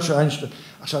 לא בגלל שאיינשטיין.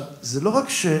 עכשיו, זה לא רק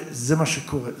שזה מה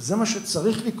שקורה, זה מה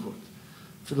שצריך לקרות.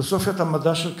 פילוסופיית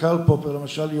המדע של קרל פופר,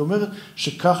 למשל, היא אומרת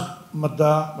שכך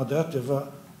מדעי הטבע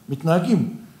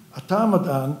מתנהגים. אתה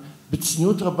המדען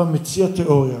בצניעות רבה מציע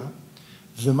תיאוריה,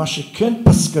 ומה שכן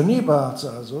פסקני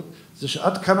בהצעה הזאת, זה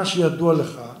שעד כמה שידוע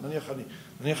לך,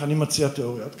 נניח אני מציע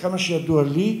תיאוריה, עד כמה שידוע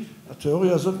לי,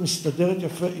 התיאוריה הזאת מסתדרת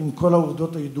יפה עם כל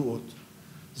העובדות הידועות.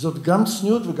 זאת גם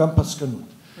צניעות וגם פסקנות.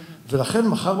 ולכן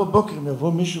מחר בבוקר אם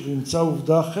יבוא מישהו וימצא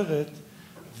עובדה אחרת,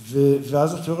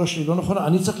 ואז התיאוריה שלי לא נכונה,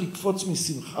 אני צריך לקפוץ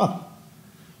משמחה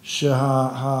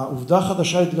שהעובדה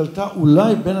החדשה התגלתה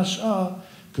אולי בין השאר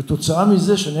כתוצאה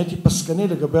מזה שאני הייתי פסקני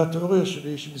לגבי התיאוריה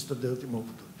שלי שמסתדרת עם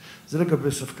העובדות. זה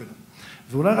לגבי ספקנות.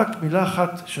 ואולי רק מילה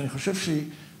אחת שאני חושב שהיא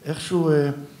איכשהו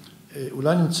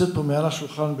אולי נמצאת פה מעל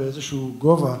השולחן באיזשהו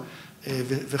גובה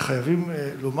וחייבים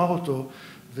לומר אותו,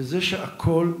 וזה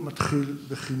שהכל מתחיל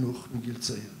בחינוך מגיל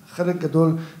צעיר. חלק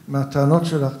גדול מהטענות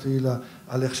שלך, תהילה,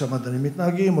 על איך שהמדענים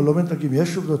מתנהגים או לא מתנהגים,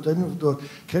 יש עובדות, אין עובדות,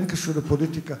 כן קשור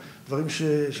לפוליטיקה, דברים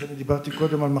שאני דיברתי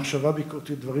קודם על מחשבה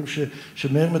ביקורתית, דברים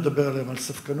שמאיר מדבר עליהם, על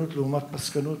ספקנות לעומת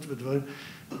פסקנות ודברים.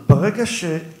 ברגע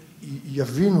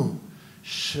שיבינו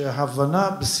שההבנה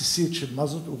בסיסית של מה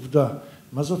זאת עובדה,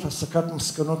 מה זאת הסקת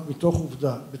מסקנות מתוך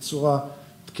עובדה בצורה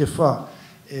תקפה,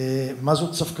 מה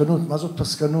זאת ספקנות, מה זאת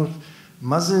פסקנות,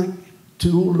 מה זה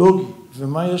תיאור לוגי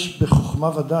ומה יש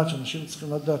בחוכמה ודעת שאנשים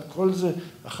צריכים לדעת, כל זה,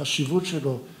 החשיבות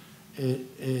שלו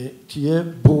תהיה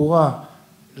ברורה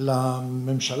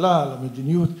לממשלה,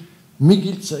 למדיניות,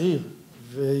 מגיל צעיר,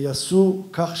 ויעשו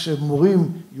כך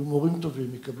שמורים יהיו מורים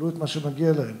טובים, יקבלו את מה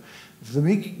שמגיע להם.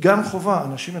 וגם חובה,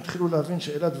 אנשים יתחילו להבין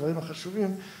שאלה הדברים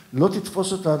החשובים, לא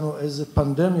תתפוס אותנו איזה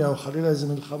פנדמיה או חלילה איזה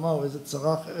מלחמה או איזה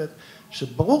צרה אחרת,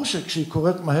 שברור שכשהיא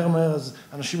קורית מהר אז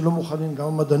אנשים לא מוכנים, גם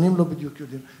המדענים לא בדיוק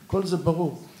יודעים, כל זה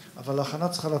ברור, אבל ההכנה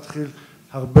צריכה להתחיל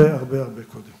הרבה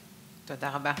קודם. תודה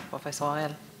רבה, פרופסור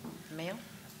הראל. מאיר?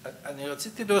 אני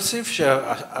רציתי להוסיף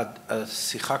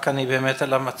שהשיחה כאן היא באמת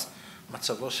על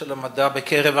מצבו של המדע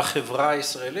בקרב החברה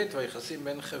הישראלית והיחסים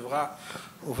בין חברה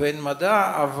ובין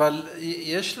מדע, אבל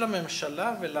יש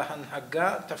לממשלה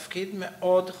ולהנהגה תפקיד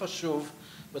מאוד חשוב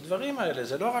בדברים האלה.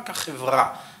 זה לא רק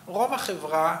החברה. רוב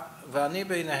החברה, ואני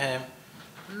ביניהם,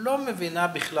 לא מבינה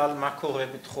בכלל מה קורה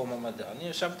בתחום המדע. אני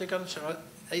ישבתי כאן,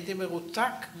 הייתי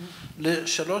מרותק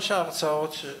לשלוש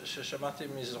ההרצאות ששמעתי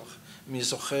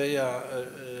מזוכי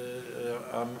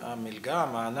המלגה,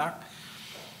 המענק,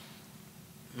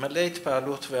 מלא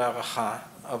התפעלות והערכה,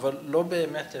 אבל לא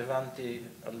באמת הבנתי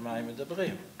על מה הם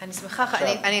מדברים. אני שמחה,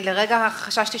 אני לרגע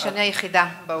חששתי שאני היחידה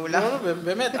באולם. לא,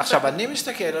 באמת. עכשיו, אני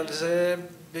מסתכל על זה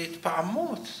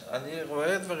בהתפעמות. אני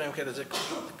רואה דברים כאלה, זה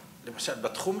למשל,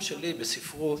 בתחום שלי,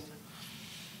 בספרות,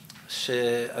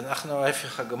 שאנחנו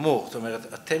ההפך הגמור. זאת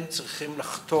אומרת, אתם צריכים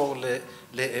לחתור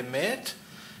לאמת,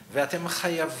 ואתם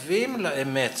חייבים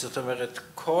לאמת. זאת אומרת,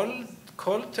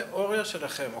 כל תיאוריה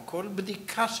שלכם, או כל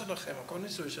בדיקה שלכם, או כל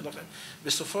ניסוי שלכם,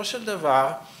 בסופו של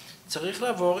דבר צריך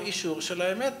לעבור אישור של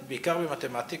האמת, בעיקר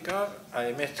במתמטיקה,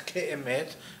 האמת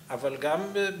כאמת, אבל גם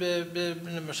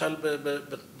למשל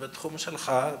בתחום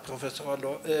שלך, פרופסור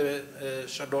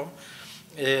שלום,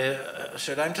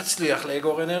 השאלה אם תצליח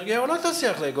לאגור אנרגיה או לא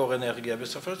תצליח לאגור אנרגיה,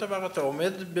 בסופו של דבר אתה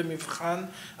עומד במבחן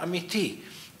אמיתי.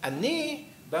 אני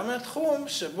בא מהתחום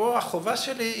שבו החובה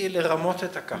שלי היא לרמות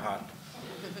את הקהל.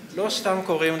 לא סתם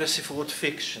קוראים לספרות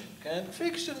פיקשן, כן?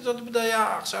 פיקשן זאת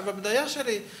בדיה. עכשיו, הבדיה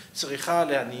שלי צריכה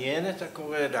לעניין את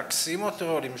הקורא, להקסים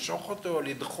אותו, למשוך אותו,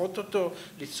 לדחות אותו,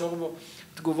 ליצור בו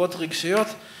תגובות רגשיות,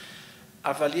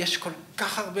 אבל יש כל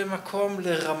כך הרבה מקום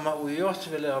לרמאויות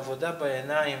ולעבודה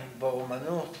בעיניים,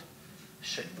 באומנות,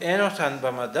 שאין אותן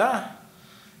במדע,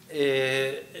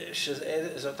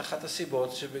 שזאת אחת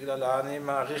הסיבות שבגללה אני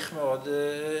מעריך מאוד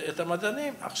את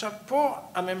המדענים. עכשיו, פה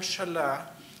הממשלה,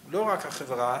 לא רק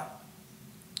החברה,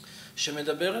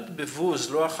 שמדברת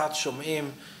בבוז, לא אחת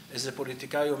שומעים איזה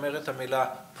פוליטיקאי אומר את המילה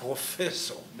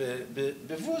פרופסור,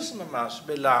 בבוז ממש,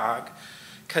 בלעג,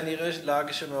 כנראה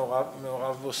לעג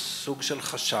שמעורב בו סוג של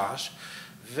חשש,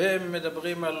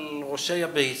 ומדברים על ראשי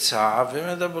הביצה,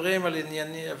 ומדברים על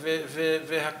עניינים,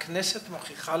 והכנסת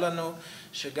מוכיחה לנו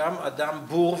שגם אדם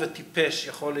בור וטיפש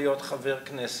יכול להיות חבר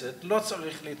כנסת, לא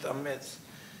צריך להתאמץ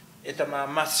את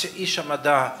המאמץ שאיש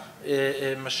המדע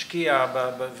משקיע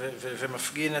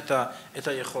ומפגין את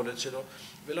היכולת שלו.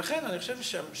 ולכן אני חושב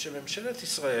שממשלת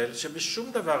ישראל,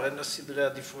 שבשום דבר אין לה סדרי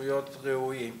עדיפויות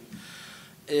ראויים,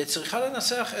 צריכה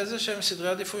לנסח איזה שהם סדרי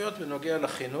עדיפויות בנוגע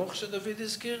לחינוך שדוד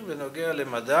הזכיר, בנוגע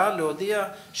למדע, להודיע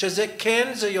שזה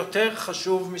כן, זה יותר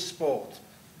חשוב מספורט.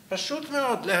 פשוט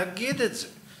מאוד להגיד את זה.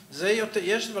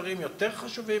 יש דברים יותר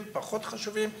חשובים, פחות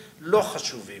חשובים, לא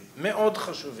חשובים, מאוד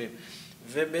חשובים.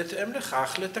 ובהתאם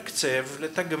לכך לתקצב,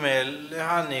 לתגמל,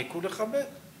 להעניק ולכבד.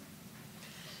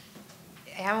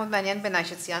 היה מאוד מעניין בעיניי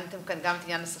שציינתם כאן גם את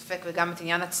עניין הספק וגם את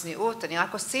עניין הצניעות. אני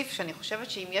רק אוסיף שאני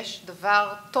חושבת שאם יש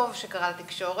דבר טוב שקרה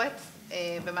לתקשורת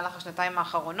במהלך השנתיים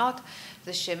האחרונות,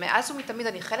 זה שמאז ומתמיד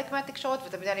אני חלק מהתקשורת,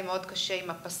 ותמיד היה לי מאוד קשה עם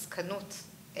הפסקנות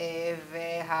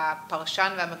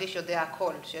והפרשן והמגיש יודע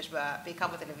הכל שיש בעיקר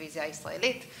בטלוויזיה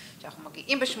הישראלית, שאנחנו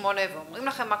מגיעים ב8 ואומרים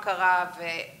לכם מה קרה,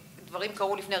 ודברים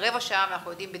קרו לפני רבע שעה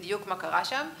ואנחנו יודעים בדיוק מה קרה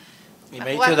שם. אם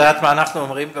היית יודעת מה אנחנו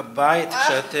אומרים בבית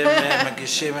כשאתם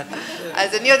מגישים את...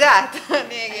 אז אני יודעת,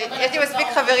 יש לי מספיק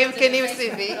חברים כנים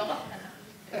סביבי.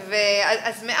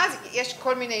 אז מאז יש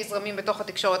כל מיני זרמים בתוך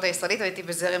התקשורת הישראלית, הייתי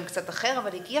בזרם קצת אחר,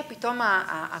 אבל הגיע פתאום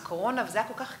הקורונה, וזה היה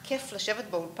כל כך כיף לשבת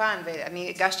באולפן, ואני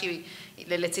הגשתי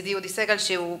לצידי יהודי סגל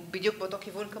שהוא בדיוק באותו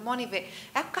כיוון כמוני,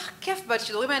 והיה כל כך כיף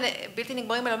בשידורים האלה בלתי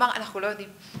נגמרים לומר, אנחנו לא יודעים.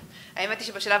 האמת היא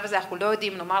שבשלב הזה אנחנו לא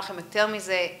יודעים, נאמר לכם יותר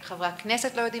מזה, חברי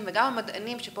הכנסת לא יודעים, וגם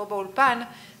המדענים שפה באולפן,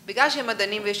 בגלל שהם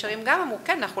מדענים וישרים גם אמרו,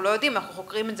 כן, אנחנו לא יודעים, אנחנו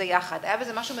חוקרים את זה יחד. היה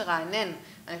בזה משהו מרענן,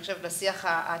 אני חושבת, לשיח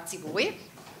הציבורי.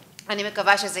 אני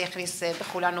מקווה שזה יכניס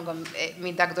בכולנו גם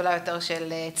מידה גדולה יותר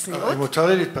של צניעות. מותר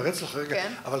לי להתפרץ לך רגע,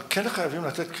 אבל כן חייבים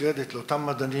לתת קרדיט לאותם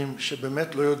מדענים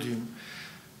שבאמת לא יודעים.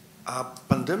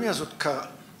 הפנדמיה הזאת,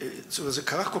 זה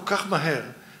קרה כל כך מהר,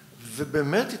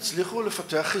 ובאמת הצליחו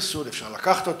לפתח חיסון, אפשר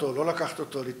לקחת אותו, לא לקחת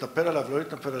אותו, להתנפל עליו, לא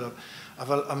להתנפל עליו,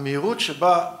 אבל המהירות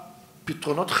שבה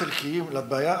פתרונות חלקיים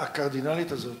לבעיה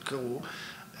הקרדינלית הזאת קרו,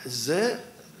 זה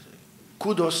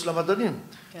קודוס למדענים.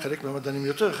 חלק מהמדענים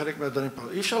יותר, חלק מהמדענים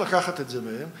פחות. אי אפשר לקחת את זה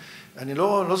מהם. אני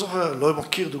לא זוכר, לא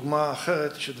מכיר דוגמה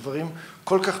אחרת שדברים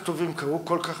כל כך טובים קרו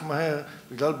כל כך מהר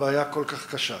בגלל בעיה כל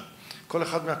כך קשה. כל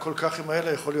אחד מהכל ככים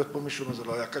האלה יכול להיות פה משום, זה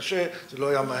לא היה קשה, זה לא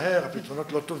היה מהר,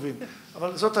 הפתרונות לא טובים.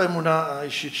 אבל זאת האמונה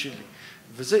האישית שלי.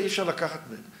 וזה אי אפשר לקחת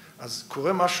מהם. אז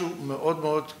קורה משהו מאוד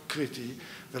מאוד קריטי,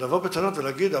 ולבוא בטענות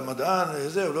ולהגיד, המדען,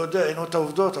 זה, הוא לא יודע, אין לו את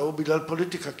העובדות, הוא בגלל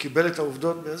פוליטיקה קיבל את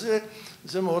העובדות, וזה,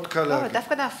 זה מאוד קל להגיד. לא, אבל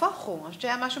דווקא נהפוך הוא, אני חושב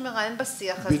שהיה משהו מרענן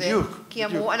בשיח הזה. בדיוק. כי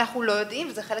אמרו, אנחנו לא יודעים,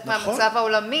 וזה חלק מהמצב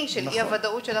העולמי של אי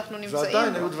הוודאות שאנחנו נמצאים.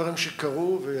 ועדיין היו דברים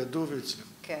שקרו וידעו והצליחו.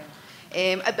 כן.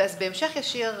 אז בהמשך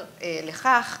ישיר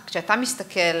לכך, כשאתה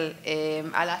מסתכל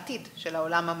על העתיד של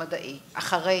העולם המדעי,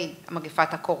 אחרי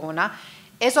מגפת הקורונה,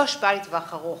 איזו השפעה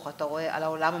לטווח ארוך אתה רואה על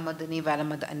העולם המדעני ועל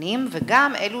המדענים,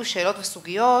 וגם אילו שאלות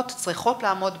וסוגיות צריכות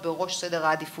לעמוד בראש סדר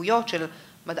העדיפויות של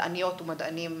מדעניות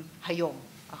ומדענים היום,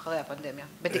 אחרי הפנדמיה,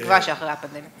 בתקווה שאחרי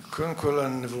הפנדמיה. קודם כל,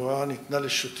 הנבואה ניתנה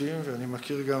לשוטים, ואני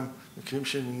מכיר גם מקרים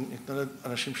שניתנה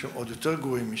לאנשים שהם עוד יותר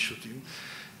גרועים משוטים.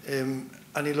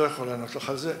 אני לא יכול לענות לך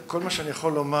על זה. כל מה שאני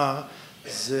יכול לומר,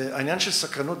 זה העניין של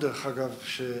סקרנות, דרך אגב,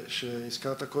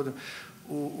 שהזכרת קודם,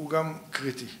 הוא גם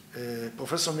קריטי.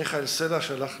 פרופסור מיכאל סלע,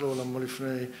 שהלך לעולמו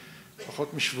לפני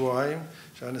פחות משבועיים,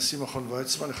 שהיה נשיא מכון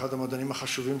ויצמן, אחד המדענים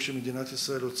החשובים שמדינת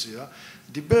ישראל הוציאה,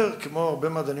 דיבר, כמו הרבה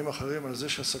מדענים אחרים, על זה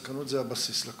שהסקרנות זה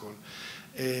הבסיס לכל.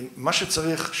 מה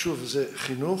שצריך, שוב, זה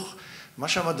חינוך. מה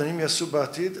שהמדענים יעשו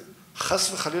בעתיד,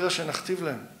 חס וחלילה שנכתיב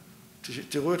להם.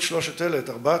 תראו את שלושת אלה, את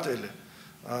ארבעת אלה.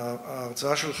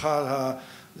 ההרצאה שלך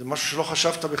זה משהו שלא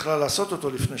חשבת בכלל לעשות אותו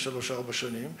לפני 3-4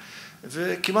 שנים,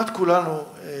 וכמעט כולנו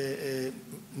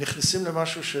נכנסים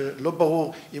למשהו שלא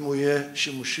ברור אם הוא יהיה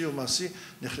שימושי או מעשי,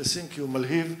 נכנסים כי הוא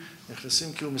מלהיב,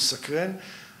 נכנסים כי הוא מסקרן.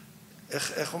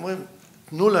 איך אומרים?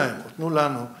 תנו להם או תנו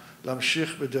לנו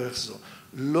להמשיך בדרך זו.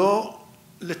 לא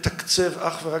לתקצב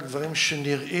אך ורק דברים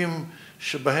שנראים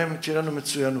שבהם תהיה לנו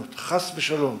מצוינות, חס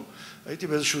ושלום. הייתי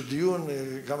באיזשהו דיון,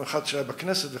 גם אחד שהיה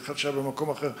בכנסת ואחד שהיה במקום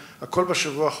אחר, הכל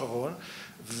בשבוע האחרון,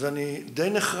 ואני די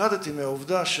נחרדתי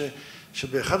מהעובדה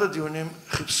שבאחד הדיונים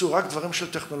חיפשו רק דברים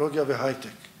של טכנולוגיה והייטק.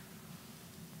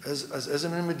 אז איזה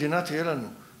מין מדינה תהיה לנו?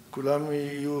 כולם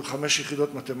יהיו 5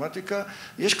 יחידות מתמטיקה.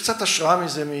 יש קצת השראה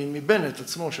מזה מבנט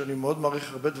עצמו, שאני מאוד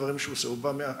מעריך הרבה דברים שהוא עושה, הוא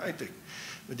בא מההייטק.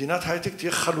 מדינת הייטק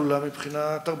תהיה חלולה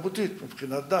מבחינה תרבותית,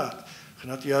 מבחינת דעת,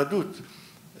 מבחינת יהדות.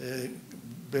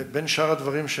 בין שאר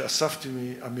הדברים שאספתי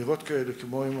מאמירות כאלה,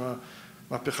 כמו עם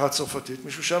המהפכה הצרפתית,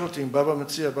 מישהו שאל אותי אם בבא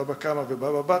מציע, בבא קמא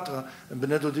ובבא בתרא, הם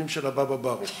בני דודים של הבבא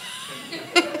ברוק.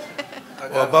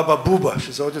 או הבבא בובה,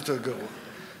 שזה עוד יותר גרוע.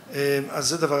 אז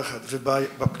זה דבר אחד.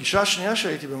 ובפגישה השנייה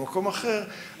שהייתי במקום אחר,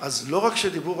 אז לא רק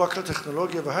שדיברו רק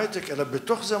לטכנולוגיה והייטק, אלא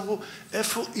בתוך זה אמרו,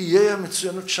 איפה יהיה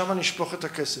המצוינות, שם נשפוך את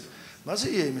הכסף. מה זה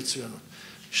יהיה מצוינות?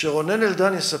 שרונן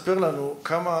אלדן יספר לנו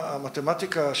כמה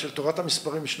המתמטיקה של תורת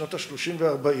המספרים משנות ה-30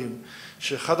 וה-40,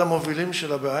 שאחד המובילים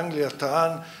שלה באנגליה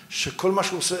טען שכל מה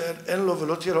שהוא עושה אין לו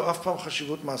ולא תהיה לו אף פעם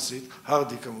חשיבות מעשית,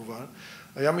 הרדי כמובן,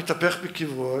 היה מתהפך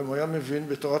בקברו, אם הוא היה מבין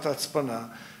בתורת ההצפנה,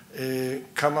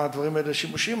 כמה הדברים האלה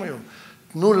שימושים היום.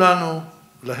 תנו לנו,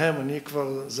 להם, אני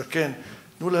כבר זקן,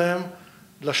 תנו להם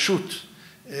לשוט.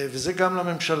 וזה גם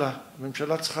לממשלה.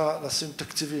 הממשלה צריכה לשים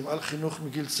תקציבים על חינוך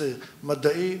מגיל צעיר,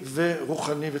 מדעי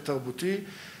ורוחני ותרבותי,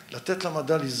 לתת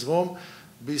למדע לזרום.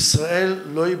 בישראל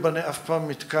לא ייבנה אף פעם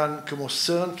מתקן כמו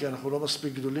סרן, כי אנחנו לא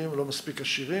מספיק גדולים, לא מספיק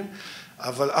עשירים,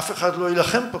 אבל אף אחד לא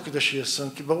ילחם פה כדי שיהיה סרן,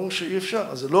 כי ברור שאי אפשר.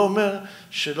 אז זה לא אומר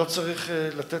שלא צריך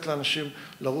לתת לאנשים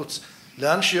לרוץ.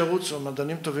 לאן שירוצו,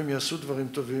 המדענים טובים יעשו דברים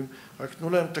טובים, רק תנו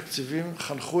להם תקציבים,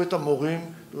 חנכו את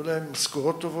המורים, תנו להם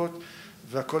משכורות טובות,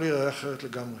 והכל ייראה אחרת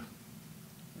לגמרי.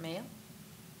 מאיר?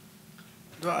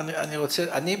 לא,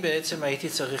 אני בעצם הייתי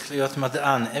צריך להיות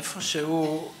מדען,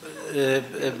 איפשהו,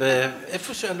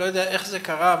 אני לא יודע איך זה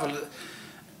קרה, אבל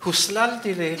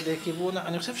הוסללתי לכיוון,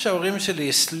 אני חושב שההורים שלי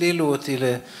הסלילו אותי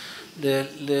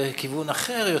לכיוון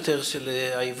אחר יותר של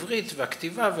העברית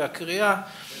והכתיבה והקריאה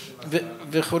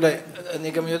וכולי.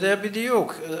 אני גם יודע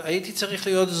בדיוק, הייתי צריך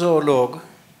להיות זואולוג,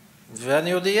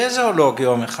 ואני עוד אהיה זואולוג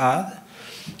יום אחד,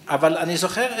 אבל אני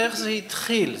זוכר איך זה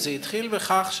התחיל. זה התחיל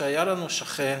בכך שהיה לנו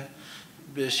שכן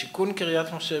בשיכון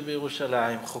קריית משה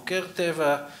בירושלים, חוקר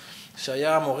טבע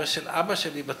שהיה המורה של אבא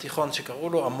שלי בתיכון, שקראו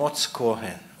לו אמוץ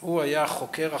כהן. הוא היה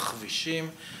חוקר הכבישים,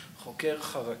 חוקר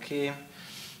חרקים,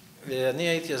 ואני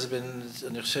הייתי אז בן,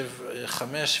 אני חושב,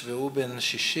 5 והוא בן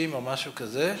 60 או משהו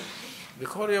כזה,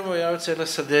 וכל יום הוא היה יוצא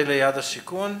לשדה ליד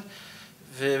השיכון,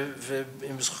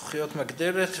 ועם זכוכיות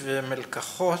מגדלת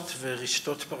ומלקחות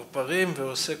ורשתות פרפרים,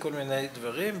 ועושה כל מיני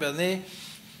דברים, ואני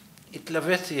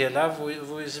התלוויתי אליו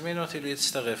והוא הזמין אותי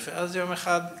להצטרף. ואז יום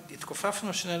אחד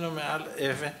התכופפנו שנינו מעל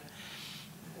אבן,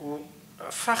 הוא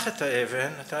הפך את האבן,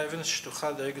 הייתה אבן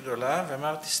שטוחה די גדולה,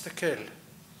 ואמר תסתכל.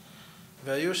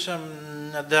 והיו שם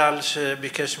נדל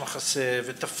שביקש מחסה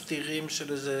ותפתירים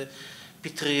של איזה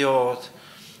פטריות,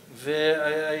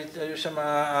 והיו שם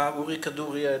אורי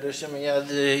כדורי האלה שמיד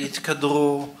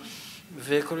התקדרו,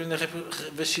 וכל מיני,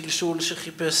 ושלשול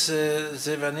שחיפש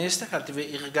זה, ואני הסתכלתי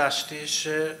והרגשתי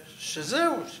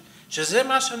שזהו, שזה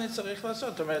מה שאני צריך לעשות.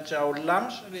 זאת אומרת שהעולם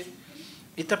שלי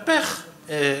התהפך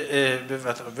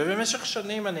בבת. ובמשך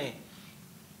שנים אני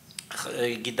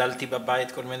גידלתי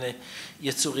בבית כל מיני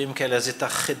יצורים כאלה, אז את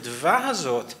החדווה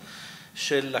הזאת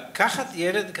של לקחת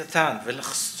ילד קטן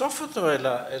ולחשוף אותו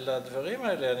אל הדברים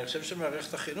האלה, אני חושב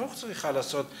שמערכת החינוך צריכה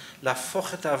לעשות,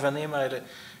 להפוך את האבנים האלה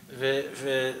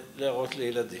ולהראות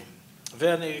לילדים.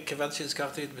 ואני, כיוון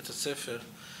שהזכרתי את בית הספר,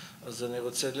 אז אני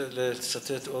רוצה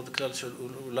לצטט עוד כלל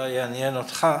שאולי יעניין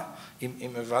אותך,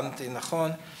 אם הבנתי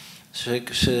נכון,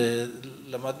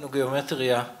 שכשלמדנו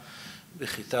גיאומטריה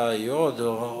בכיתה י'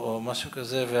 או משהו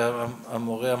כזה,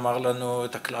 והמורה אמר לנו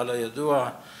את הכלל הידוע,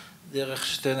 דרך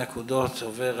 2 נקודות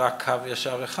עובר רק קו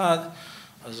ישר אחד,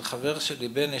 אז החבר שלי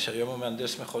בני, שהיום הוא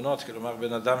מהנדס מכונות, כלומר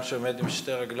בן אדם שעומד עם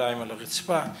 2 רגליים על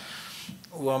הרצפה,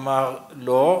 הוא אמר,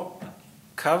 לא,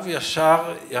 קו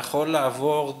ישר יכול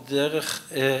לעבור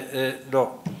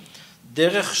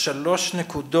דרך 3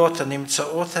 נקודות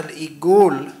הנמצאות על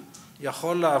עיגול,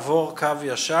 יכול לעבור קו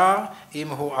ישר אם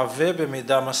הוא עבה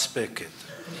במידה מספקת.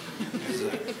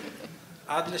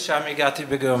 עד לשם הגעתי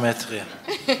בגיאומטריה.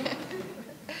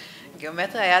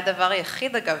 גיאומטריה היה הדבר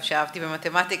היחיד, אגב, שאהבתי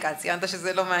במתמטיקה. ציינת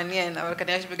שזה לא מעניין, אבל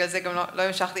כנראה שבגלל זה גם לא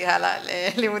המשכתי הלאה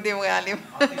ללימודים ריאליים.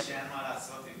 אמרתי שאין מה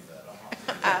לעשות עם זה, לא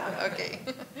אמרתי. אוקיי.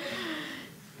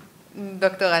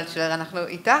 דוקטור אלטשולר, אנחנו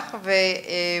איתך,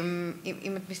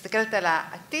 ואם את מסתכלת על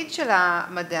העתיד של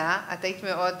המדע, את היית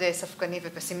מאוד ספקני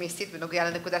ופסימיסטית בנוגע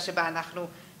לנקודה שבה אנחנו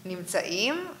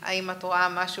נמצאים. האם את רואה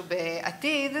משהו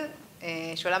בעתיד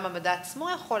שעולם המדע עצמו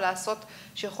יכול לעשות,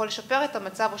 שיכול לשפר את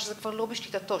המצב, או שזה כבר לא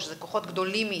בשליטתו, שזה כוחות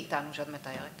גדולים מאיתנו שאת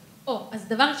מתארת? אז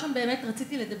דבר ראשון באמת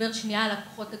רציתי לדבר שנייה על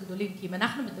הכוחות הגדולים, כי אם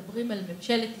אנחנו מדברים על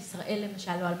ממשלת ישראל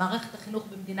למשל, או על מערכת החינוך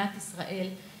במדינת ישראל,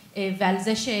 ועל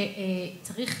זה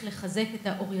שצריך לחזק את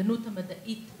האוריינות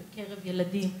המדעית בקרב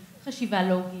ילדים, חשיבה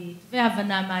לוגית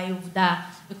והבנה מהי עובדה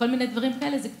וכל מיני דברים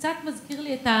כאלה, זה קצת מזכיר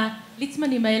לי את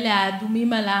הליצמנים האלה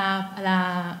האדומים על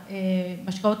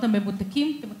המשקאות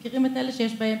הממותקים. אתם מכירים את אלה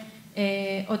שיש בהם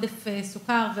עודף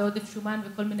סוכר ועודף שומן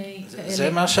וכל מיני כאלה?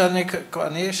 זה מה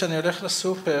שאני הולך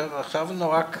לסופר, עכשיו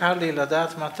נורא קל לי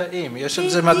לדעת מה טעים, יש על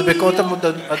זה מדבקות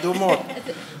אדומות.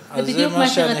 זה בדיוק מה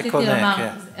שרציתי לומר.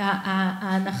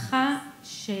 ההנחה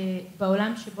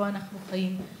שבעולם שבו אנחנו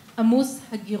חיים, עמוס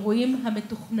הגירויים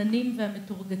המתוכננים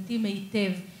והמתורגתים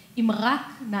היטב, אם רק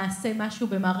נעשה משהו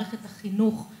במערכת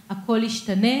החינוך, הכל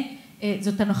ישתנה,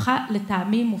 זאת הנחה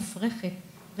לטעמי מופרכת.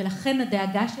 ולכן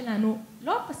הדאגה שלנו,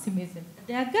 לא הפסימיזם,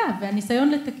 הדאגה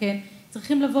והניסיון לתקן,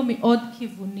 צריכים לבוא מעוד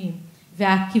כיוונים.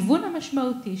 והכיוון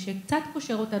המשמעותי שקצת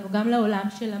קושר אותנו גם לעולם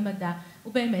של המדע,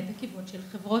 הוא באמת הכיוון של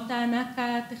חברות הענק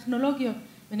הטכנולוגיות.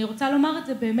 ואני רוצה לומר את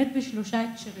זה באמת ב3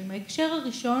 הקשרים. ההקשר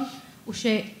הראשון הוא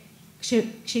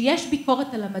שכשיש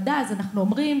ביקורת על המדע, אז אנחנו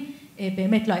אומרים,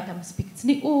 באמת לא הייתה מספיק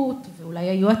צניעות, ואולי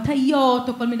היו הטיות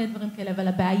או כל מיני דברים כאלה, אבל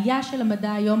הבעיה של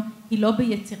המדע היום היא לא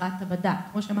ביצירת המדע,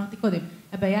 כמו שאמרתי קודם,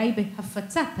 הבעיה היא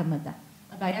בהפצת המדע,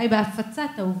 הבעיה היא בהפצת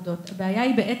העובדות, הבעיה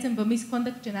היא בעצם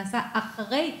במיסקונדקט שנעשה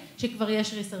אחרי שכבר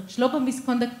יש ריסרצ', לא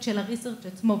במיסקונדקט של הריסרצ'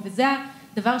 עצמו, וזה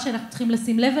הדבר שאנחנו צריכים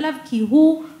לשים לב אליו, כי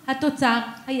הוא התוצר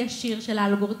הישיר של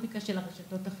האלגוריתמיקה של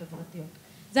הרשתות החברתיות.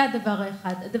 זה הדבר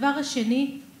האחד. הדבר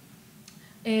השני,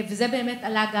 וזה באמת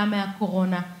עלה גם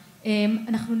מהקורונה,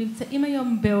 אנחנו נמצאים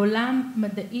היום בעולם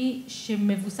מדעי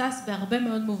שמבוסס בהרבה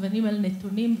מאוד מובנים על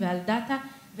נתונים ועל דאטה,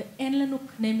 ואין לנו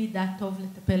קנה מידה טוב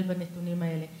לטפל בנתונים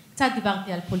האלה. קצת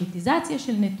דיברתי על פוליטיזציה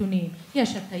של נתונים,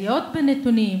 יש הטיות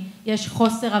בנתונים, יש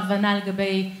חוסר הבנה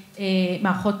לגבי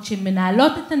מערכות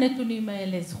שמנהלות את הנתונים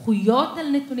האלה, זכויות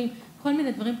על נתונים, כל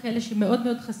מיני דברים כאלה שמאוד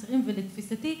מאוד חסרים,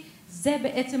 ולתפיסתי זה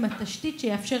בעצם התשתית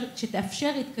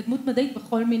שתאפשר התקדמות מדעית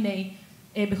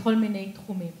בכל מיני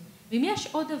תחומים. ואם יש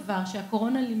עוד דבר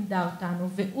שהקורונה לימדה אותנו,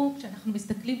 והוא כשאנחנו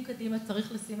מסתכלים קדימה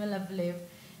צריך לשים אליו לב,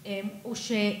 הוא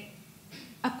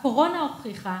שהקורונה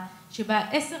הוכיחה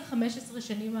שב10-15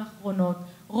 שנים האחרונות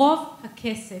רוב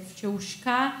הכסף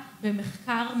שהושקע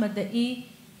במחקר מדעי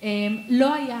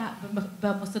לא היה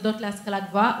במוסדות להשכלה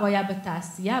גבוהה, הוא היה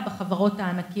בתעשייה, בחברות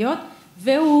הענקיות,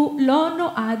 והוא לא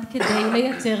נועד כדי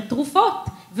לייצר תרופות,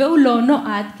 והוא לא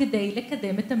נועד כדי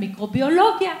לקדם את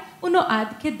המיקרוביולוגיה, הוא נועד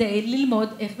כדי ללמוד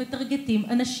איך מטרגטים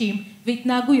אנשים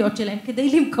והתנהגויות שלהם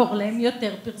כדי למכור להם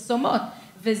יותר פרסומות.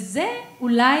 וזה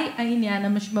אולי העניין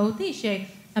המשמעותי,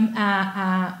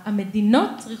 שהמדינות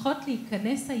צריכות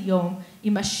להיכנס היום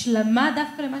עם השלמה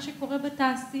דווקא למה שקורה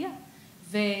בתעשייה.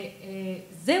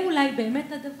 וזה אולי באמת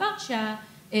הדבר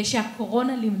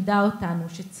שהקורונה לימדה אותנו,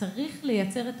 שצריך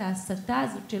לייצר את ההסתה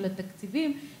הזאת של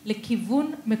התקציבים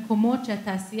לכיוון מקומות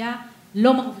שהתעשייה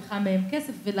לא מרוויחה מהם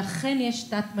כסף, ולכן יש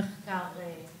תת מחקר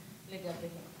לגביהם.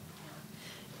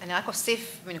 אני רק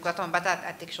אוסיף מנקודת המבט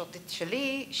התקשורתית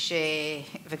שלי,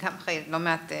 וגם אחרי לא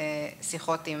מעט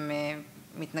שיחות עם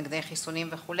מתנגדי חיסונים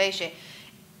וכולי,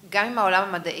 גם אם העולם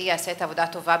המדעי יעשה את העבודה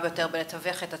הטובה ביותר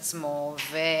בלתווך את עצמו,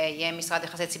 ויהיה משרד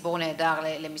יחסי ציבור נהדר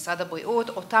למשרד הבריאות,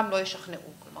 אותם לא ישכנעו.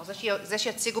 כלומר, זה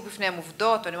שיציגו בפניהם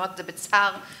עובדות, ואני אומרת את זה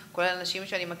בצער, כל האנשים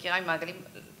שאני מכירה עם מעגלים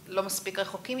לא מספיק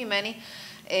רחוקים ממני,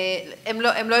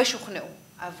 הם לא ישוכנעו.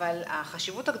 אבל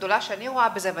החשיבות הגדולה שאני רואה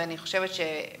בזה, ואני חושבת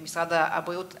שמשרד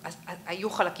הבריאות היו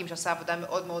חלקים שעשה עבודה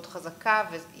מאוד מאוד חזקה,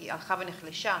 והיא הלכה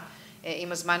ונחלשה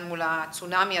עם הזמן מול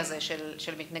הצונאמי הזה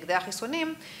של מתנגדי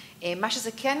החיסונים, מה שזה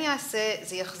כן יעשה,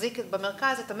 זה יחזיק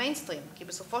במרכז את המיינסטרים, כי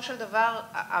בסופו של דבר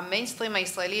המיינסטרים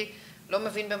הישראלי לא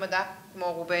מבין במדע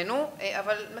כמו רובנו,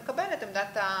 אבל מקבל את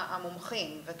עמדת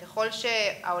המומחים, וככל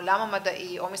שהעולם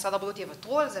המדעי או משרד הבריאות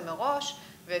יוותרו על זה מראש,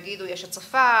 ויגידו יש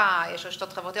הצפה, יש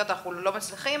רשתות חברתיות, אנחנו לא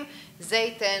מצליחים, זה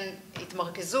ייתן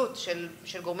התמרכזות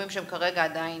של גורמים שהם כרגע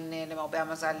עדיין למרבה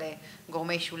המזל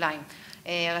גורמי שוליים.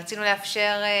 רצינו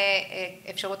לאפשר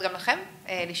אפשרות גם לכם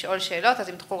לשאול שאלות, אז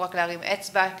אם תוכלו רק להרים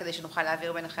אצבע כדי שנוכל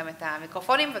להעביר ביניכם את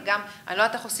המיקרופונים, וגם אני לא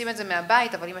יודעת איך עושים את זה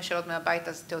מהבית, אבל אם יש שאלות מהבית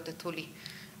אז תאותתו לי,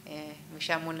 מי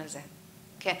שאמון על זה.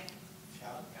 כן.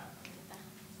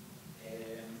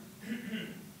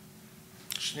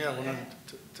 שנייה, רונן,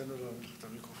 תן לו את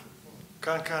המיקרופון.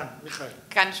 כאן, מיכאל.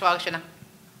 כאן שורה ראשונה.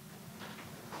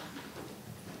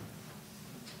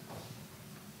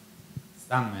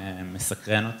 סתם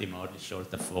מסקרן אותי מאוד לשאול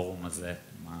את הפורום הזה,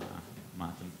 מה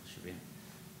אתם חושבים.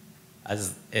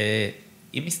 אז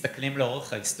אם מסתכלים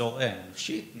לאורך ההיסטוריה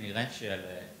האנושית, נראה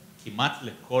שכמעט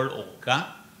לכל אורכה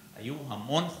היו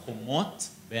המון חומות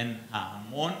בין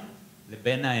ההמון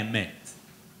לבין האמת.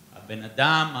 הבן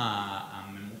אדם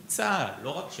הממוצע, לא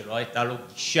רק שלא הייתה לו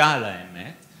גישה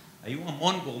לאמת, היו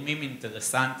המון גורמים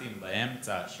אינטרסנטיים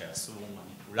באמצע שעשו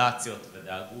מניפולציות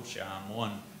ודאגו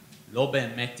שההמון לא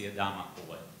באמת ידע מה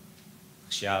קורה.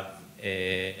 עכשיו,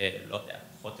 לא יודע,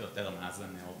 פחות או יותר מאז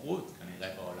הנאורות,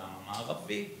 כנראה בעולם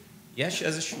המערבי, יש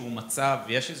איזשהו מצב,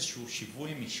 יש איזשהו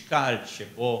שיווי משקל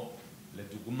שבו,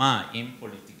 לדוגמה, אם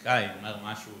פוליטיקאי אומר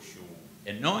משהו שהוא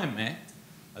אינו אמת,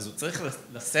 אז הוא צריך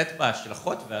לשאת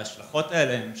בהשלכות, וההשלכות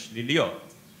האלה הן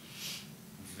שליליות.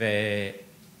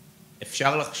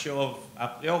 ואפשר לחשוב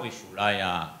אפריורי שאולי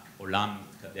העולם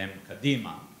מתקדם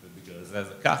קדימה, ובגלל זה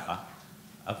זה ככה,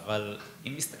 אבל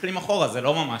אם מסתכלים אחורה זה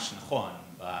לא ממש נכון.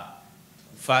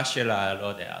 בתקופה של לא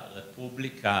יודע,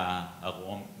 הרפובליקה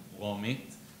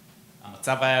הרומית,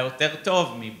 המצב היה יותר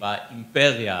טוב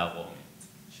מבאימפריה הרומית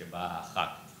שבה אחר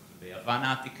כך. ביוון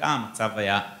העתיקה המצב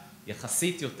היה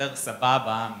יחסית יותר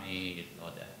סבבה לא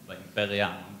יודע, באימפריה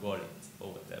המונגולית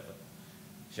או whatever.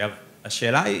 עכשיו,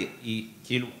 השאלה היא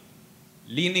כאילו,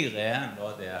 לי נראה, אני לא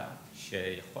יודע,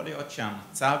 שיכול להיות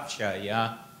שהמצב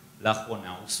שהיה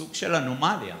לאחרונה הוא סוג של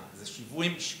אנומליה, זה שיווי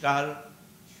משקל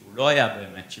שהוא לא היה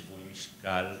באמת שיווי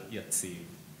משקל יציב,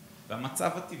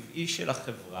 והמצב הטבעי של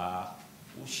החברה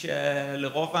הוא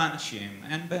שלרוב האנשים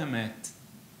אין באמת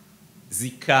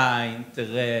זיקה,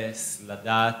 אינטרס,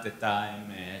 לדעת את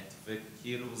האמת,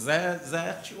 וכאילו זה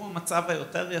איכשהו המצב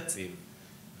היותר יציב,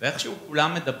 ואיכשהו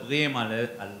כולם מדברים על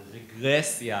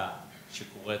רגרסיה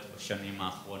שקורית בשנים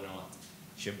האחרונות,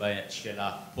 של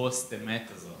הפוסט אמת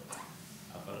הזאת,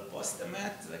 אבל פוסט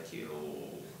אמת זה כאילו,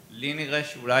 לי נראה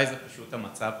שאולי זה פשוט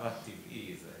המצב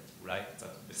הטבעי, זה אולי קצת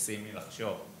פסימי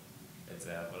לחשוב את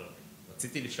זה, אבל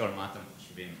רציתי לשאול מה אתם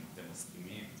חושבים, אתם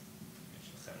מסכימים? יש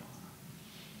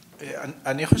לכם...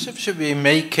 אני חושב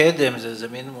שבימי קדם, זה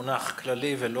מין מונח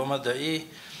כללי ולא מדעי,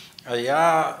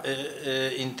 היה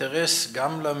אינטרס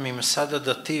גם לממסד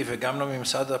הדתי וגם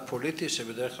לממסד הפוליטי,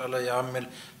 שבדרך כלל היה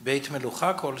בית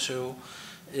מלוכה כלשהו,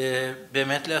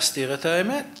 באמת להסתיר את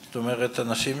האמת. זאת אומרת,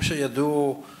 אנשים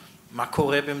שידעו מה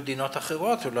קורה במדינות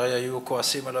אחרות, אולי היו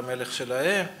כועסים על המלך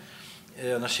שלהם,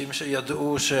 אנשים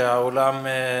שידעו שהעולם,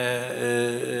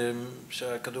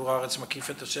 שכדור הארץ מקיף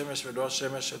את השמש ולא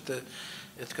השמש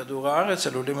את כדור הארץ,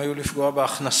 עלולים היו לפגוע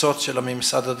בהכנסות של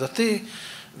הממסד הדתי,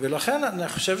 ולכן אני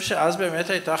חושב שאז באמת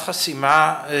הייתה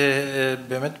חסימה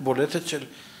באמת בולטת של,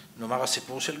 נאמר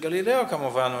הסיפור של גלילאו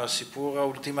כמובן, או הסיפור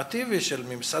האולטימטיבי של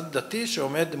ממסד דתי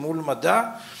שעומד מול מדע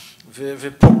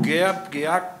ופוגע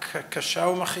פגיעה קשה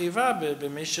ומכאיבה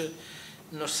במי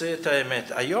שנושא את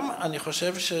האמת. היום אני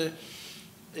חושב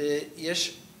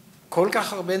שיש כל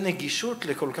כך הרבה נגישות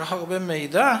לכל כך הרבה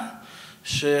מידע,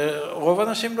 שרוב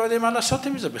האנשים לא יודעים מה לעשות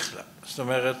עם זה בכלל. זאת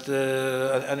אומרת,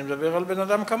 אני מדבר על בן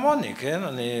אדם כמוני, כן?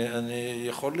 אני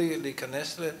יכול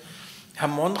להיכנס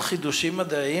להמון חידושים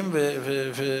מדעיים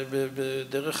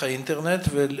בדרך האינטרנט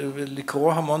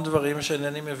ולקרוא המון דברים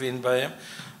שאינני מבין בהם,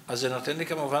 אז זה נותן לי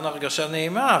כמובן הרגשה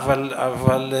נעימה,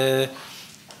 אבל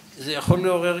זה יכול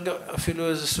לעורר אפילו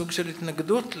איזה סוג של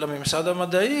התנגדות לממסד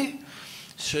המדעי,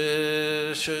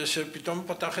 שפתאום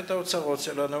פתח את האוצרות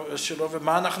שלו,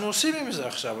 ומה אנחנו עושים עם זה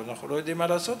עכשיו? אנחנו לא יודעים מה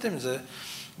לעשות עם זה,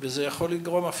 וזה יכול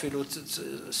לגרום אפילו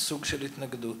סוג של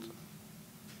התנגדות.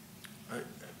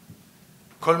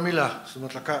 כל מילה, זאת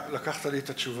אומרת, לקחת לי את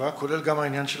התשובה, כולל גם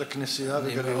העניין של הכנסייה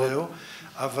וגלילאו,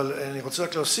 אבל אני רוצה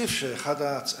רק להוסיף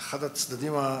שאחד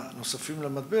הצדדים הנוספים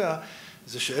למטבע,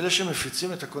 זה שאלה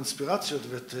שמפיצים את הקונספירציות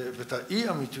ואת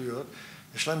האי-אמיתויות,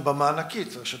 יש להם במה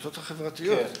ענקית, הרשתות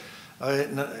החברתיות. כן.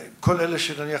 כל אלה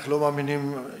שנניח לא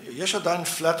מאמינים, יש עדיין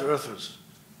flat earthers,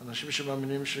 אנשים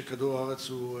שמאמינים שכדור הארץ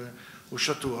הוא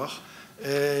שטוח,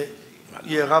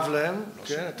 יהיה רב להם,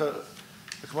 כן?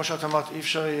 וכמו שאת אמרת, אי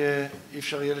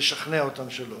אפשר יהיה לשכנע אותם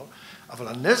שלא, אבל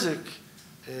הנזק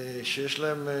שיש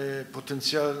להם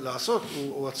פוטנציאל לעשות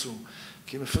הוא עצום,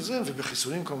 כי הם מפזרים,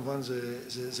 ובחיסונים כמובן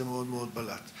זה מאוד מאוד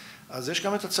בלט. אז יש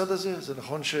גם את הצד הזה, זה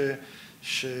נכון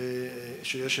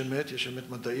שיש אמת, יש אמת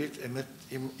מדעית, אמת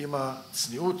עם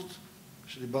הצניעות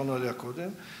שדיברנו עליה קודם,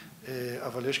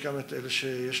 אבל יש גם את אלה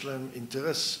שיש להם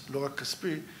אינטרס, לא רק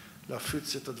כספי,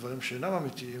 להפיץ את הדברים שאינם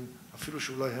אמיתיים, אפילו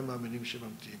שאולי הם מאמינים שהם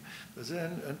אמיתיים. וזה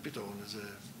אין פתרון, זה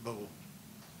ברור.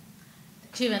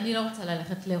 תקשיב, אני לא רוצה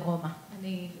ללכת לרומא.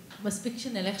 מספיק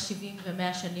שנלך 70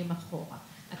 ו100 שנים אחורה.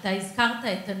 אתה הזכרת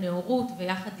את הנאורות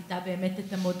ויחד איתה באמת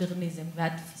את המודרניזם,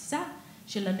 והתפיסה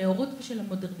של הנאורות ושל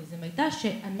המודרניזם הייתה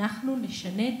שאנחנו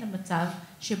נשנה את המצב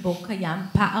שבו קיים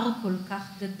פער כל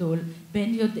כך גדול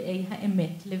בין יודעי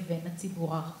האמת לבין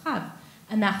הציבור הרחב.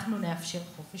 אנחנו נאפשר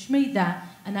חופש מידע,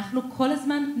 אנחנו כל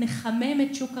הזמן נחמם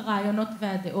את שוק הרעיונות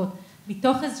והדעות,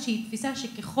 מתוך איזושהי תפיסה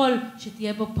שככל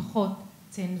שתהיה בו פחות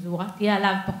צנזורה, תהיה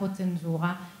עליו פחות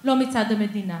צנזורה, לא מצד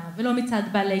המדינה ולא מצד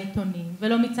בעלי עיתונים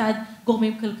ולא מצד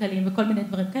גורמים כלכליים וכל מיני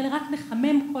דברים כאלה, רק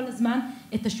נחמם כל הזמן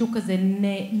את השוק הזה,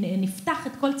 נפתח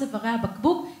את כל צווארי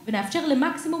הבקבוק ונאפשר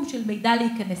למקסימום של מידע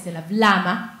להיכנס אליו.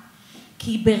 למה?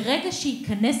 כי ברגע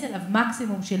שייכנס אליו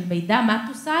מקסימום של מידע, מה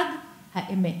תושג?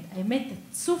 האמת. האמת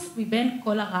תצוף מבין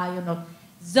כל הרעיונות.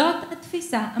 זאת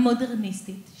התפיסה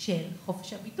המודרניסטית של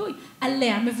חופש הביטוי,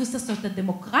 עליה מבוססות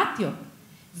הדמוקרטיות.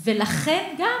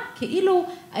 ולכן גם כאילו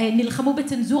נלחמו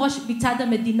בצנזורה מצד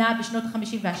המדינה בשנות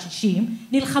ה-50 וה-60,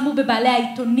 נלחמו בבעלי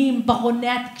העיתונים, ברוני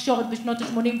התקשורת בשנות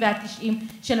ה-80 וה-90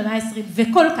 של המאה ה-20,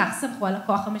 וכל כך סמכו על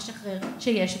הכוח המשחרר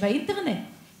שיש באינטרנט.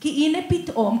 כי הנה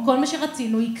פתאום כל מה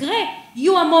שרצינו יקרה,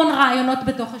 יהיו המון רעיונות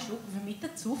בתוך השוק, ומי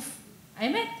תצוף?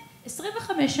 האמת,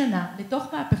 25 שנה לתוך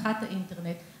מהפכת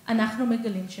האינטרנט, אנחנו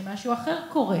מגלים שמשהו אחר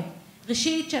קורה.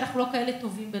 ראשית, שאנחנו לא כאלה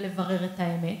טובים בלברר את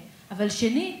האמת, אבל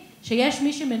שנית, שיש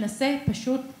מי שמנסה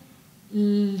פשוט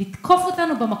לתקוף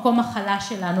אותנו במקום החלש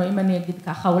שלנו, אם אני אגיד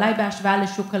ככה, אולי בהשוואה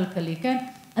לשוק כלכלי, כן?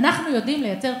 אנחנו יודעים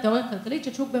לייצר תיאוריה כלכלית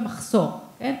של שוק במחסור,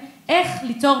 כן? איך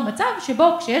ליצור מצב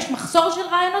שבו כשיש מחסור של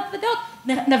רעיונות ודעות,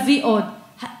 נביא עוד.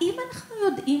 האם אנחנו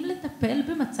יודעים לטפל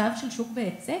במצב של שוק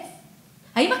בהיצף?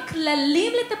 האם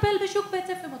הכללים לטפל בשוק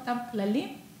בהיצף הם אותם כללים?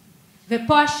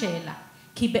 ופה השאלה,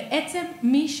 כי בעצם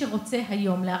מי שרוצה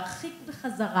היום להרחיק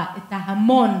בחזרה את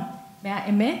ההמון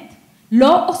מהאמת,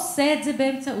 לא עושה את זה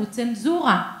באמצעות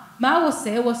צנזורה. מה הוא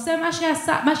עושה? הוא עושה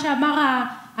מה שאמר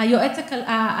היועץ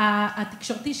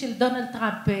התקשורתי של דונלד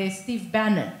טראמפ, סטיב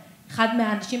בנון, אחד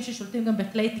מהאנשים ששולטים גם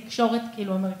בכלי תקשורת,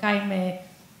 כאילו אמריקאים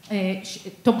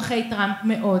תומכי טראמפ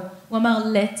מאוד. הוא אמר,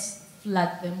 let's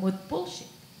flood them with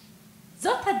bullshit.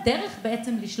 זאת הדרך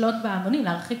בעצם לשלוט בהמונים,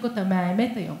 להרחיק אותם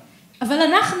מהאמת היום. אבל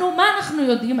אנחנו, מה אנחנו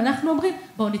יודעים? אנחנו אומרים,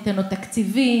 בואו ניתן לו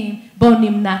תקציבים, בואו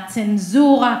נמנע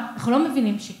צנזורה. אנחנו לא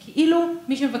מבינים שכאילו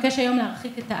מי שמבקש היום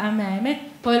להרחיק את העם מהאמת,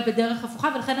 פועל בדרך הפוכה,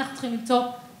 ולכן אנחנו צריכים למצוא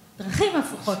דרכים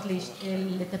הפוכות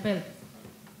לטפל.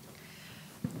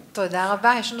 תודה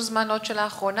רבה. יש לנו זמן עוד שאלה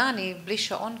אחרונה, אני בלי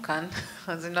שעון כאן,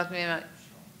 אז אני לא יודעת מי...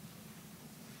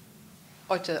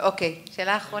 עוד שאלה, אוקיי.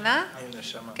 שאלה אחרונה?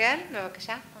 כן,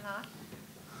 בבקשה.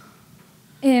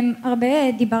 הרבה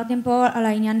דיברתם פה על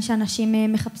העניין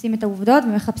שאנשים מחפשים את העובדות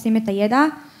ומחפשים את הידע,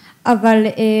 אבל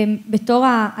בתור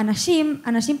האנשים,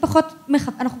 אנחנו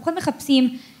פחות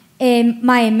מחפשים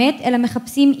מה האמת, אלא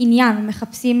מחפשים עניין,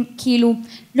 מחפשים כאילו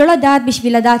לא לדעת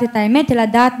בשביל לדעת את האמת, אלא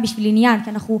לדעת בשביל עניין, כי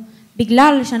אנחנו,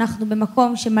 בגלל שאנחנו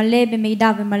במקום שמלא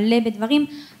במידע ומלא בדברים,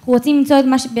 אנחנו רוצים למצוא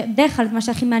בדרך כלל את מה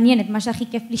שהכי מעניין, את מה שהכי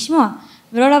כיף לשמוע,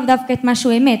 ולא לאו דווקא את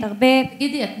משהו אמת, הרבה...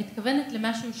 תגידי, את מתכוונת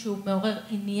למשהו שהוא מעורר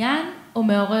עניין או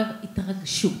מעורר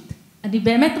התרגשות? אני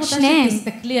באמת רוצה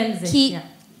שתסתכלי על זה. כי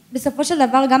בסופו של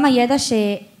דבר גם הידע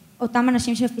שאותם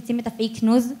אנשים שמפיצים את הפייק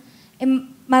ניוז, הם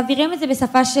מעבירים את זה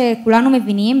בשפה שכולנו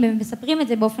מבינים, ומספרים את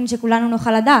זה באופן שכולנו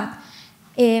נוכל לדעת.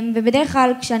 ובדרך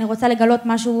כלל כשאני רוצה לגלות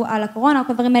משהו על הקורונה, או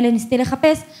כל דברים האלה ניסיתי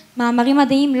לחפש, מאמרים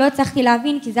מדעיים לא הצלחתי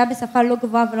להבין, כי זה היה בשפה לא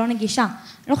גבוהה ולא נגישה.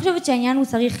 אני לא חושבת שהעניין הוא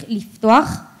צריך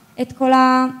לפתוח את כל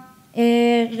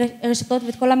הרשתות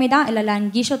ואת כל המידע, אלא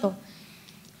להנגיש אותו.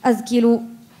 אז כאילו,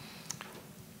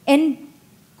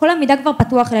 כל המידע כבר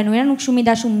פתוח אלינו, אין לנו שום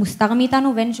מידע שהוא מוסתר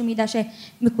מאיתנו, ואין שום מידע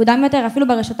שמקודם יותר, אפילו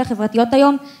ברשתות החברתיות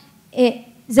היום.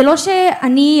 זה לא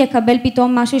שאני אקבל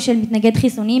פתאום משהו של מתנגד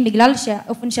חיסונים, בגלל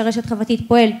שהאופן שהרשת חברתית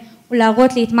פועל, הוא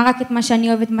להראות לי רק את מה שאני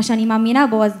אוהבת, מה שאני מאמינה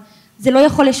בו, אז זה לא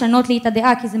יכול לשנות לי את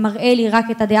הדעה, כי זה מראה לי רק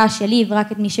את הדעה שלי,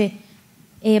 ורק את מי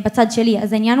שבצד שלי.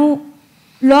 אז העניין הוא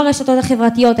לא הרשתות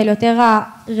החברתיות, אלא יותר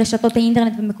הרשתות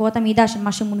האינטרנט ומקורות המידע של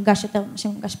מה שמונגש יותר, מה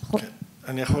שמונגש פחות.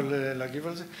 אני יכול להגיב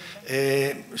על זה?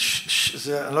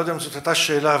 אני לא יודע אם זאת הייתה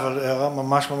שאלה, אבל הערה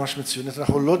ממש ממש מצוינת.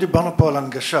 אנחנו לא דיברנו פה על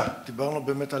הנגשה, דיברנו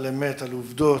באמת על אמת, על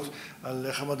עובדות, על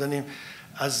איך המדענים.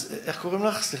 אז איך קוראים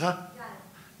לך? סליחה?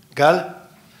 גל. גל?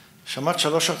 שמעת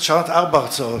 4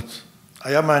 הרצאות.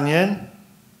 היה מעניין? אני בן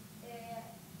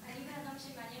אדם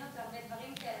שמעניין אותה הרבה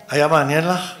דברים כאלה. היה מעניין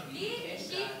לך? לי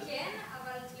אישית כן,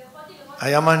 אבל יכולתי לראות...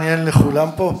 היה מעניין לכולם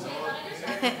פה?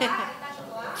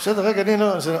 בסדר, רגע, אני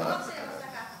לא...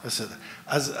 בסדר.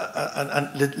 אז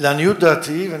לעניות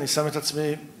דעתי, ואני שם את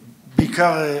עצמי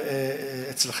בעיקר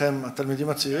אצלכם, התלמידים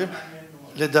הצעירים,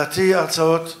 לדעתי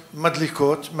הרצאות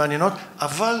מדליקות, מעניינות,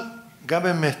 אבל גם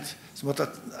אמת. זאת אומרת,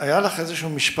 היה לך איזשהו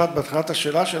משפט בהתחלת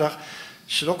השאלה שלך,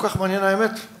 שלא כל כך מעניין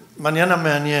האמת, מעניין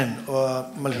המעניין, או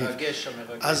המלהיב. מרגש,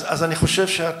 המרגש. אז אני חושב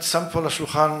שאת שמת פה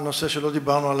לשולחן נושא שלא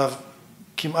דיברנו עליו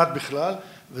כמעט בכלל,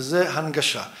 וזה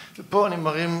הנגשה. ופה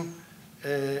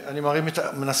אני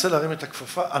מנסה להרים את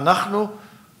הכפפה. אנחנו,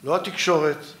 לא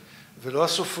התקשורת ולא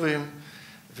הסופרים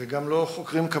וגם לא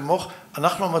חוקרים כמוך,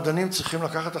 אנחנו המדענים צריכים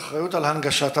לקחת אחריות על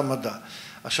הנגשת המדע.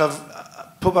 עכשיו,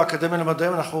 פה באקדמיה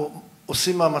למדעים אנחנו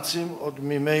עושים מאמצים עוד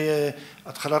מימי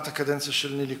התחלת הקדנציה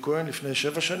של נילי כהן לפני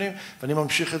 7 שנים, ואני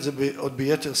ממשיך את זה עוד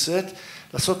ביתר סט,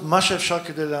 לעשות מה שאפשר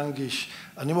כדי להנגיש.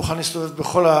 אני מוכן להסתובב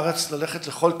בכל הארץ, ללכת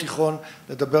לכל תיכון,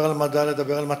 לדבר על מדע,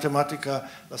 לדבר על מתמטיקה,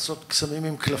 לעשות קסמים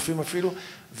עם קלפים אפילו,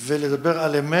 ולדבר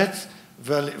על אמת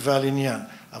ועל עניין.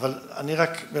 אבל אני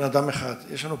רק בן אדם אחד.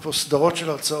 יש לנו פה סדרות של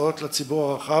הרצאות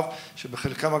לציבור הרחב,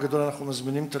 שבחלקם הגדול אנחנו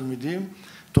מזמינים תלמידים.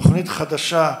 תוכנית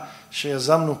חדשה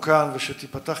שיזמנו כאן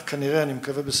ושתיפתח כנראה, אני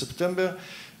מקווה בספטמבר,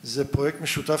 זה פרויקט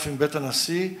משותף עם בית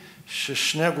הנשיא,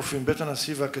 ששני הגופים, בית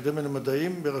הנשיא והאקדמיה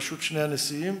למדעים, בראשות שני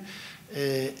הנשיאים,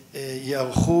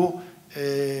 יערכו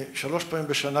 3 פעמים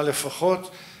בשנה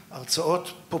לפחות,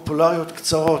 הרצאות פופולריות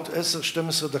קצרות,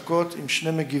 10-12 דקות עם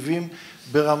 2 מגיבים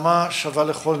ברמה שווה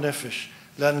לכל נפש.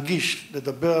 להנגיש,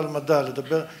 לדבר על מדע,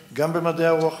 לדבר גם במדעי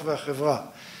הרוח והחברה.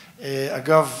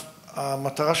 אגב,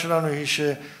 המטרה שלנו היא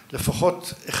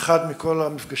שלפחות אחד מכל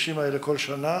המפגשים האלה כל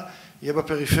שנה יהיה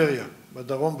בפריפריה,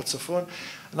 בדרום, בצפון.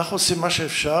 אנחנו עושים מה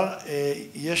שאפשר.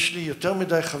 יש לי יותר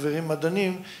מדי חברים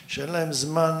מדענים שאין להם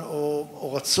זמן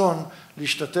או רצון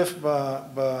להשתתף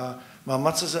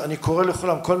במאמץ הזה. אני קורא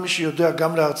לכולם, כל מי שיודע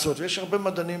גם להרצות, ויש הרבה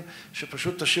מדענים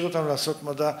שפשוט תשאיר אותם לעשות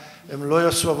מדע, הם לא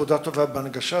יעשו עבודה טובה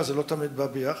בהנגשה, זה לא תמיד בא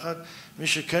ביחד. מי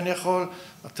שכן יכול,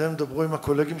 אתם דברו עם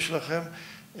הקולגים שלכם,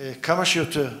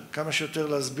 כמה שיותר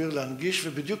להסביר, להנגיש,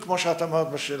 ובדיוק כמו שאת אמרת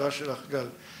בשאלה שלך, גל,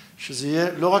 שזה יהיה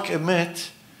לא רק אמת,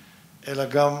 אלא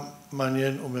גם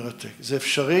מעניין ומרתק. זה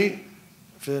אפשרי,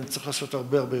 וצריך לעשות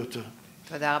הרבה יותר.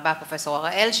 תודה רבה, פרופסור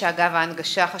הראל, שאגב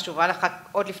ההנגשה חשובה לך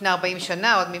עוד לפני 40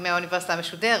 שנה, עוד מימי האוניברסיטה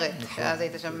המשודרת, שאז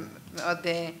היית שם מאוד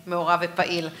מעורב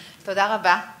ופעיל. תודה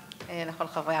רבה לכל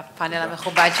חברי הפאנל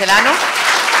המכובד שלנו.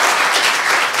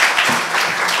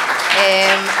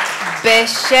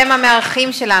 בשם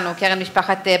המארחים שלנו, קרן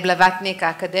משפחת בלווטניק,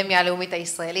 האקדמיה הלאומית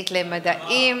הישראלית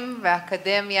למדעים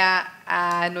והאקדמיה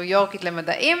הניו יורקית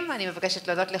למדעים, אני מבקשת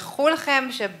להודות לכולכם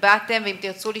שבאתם, ואם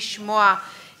תרצו לשמוע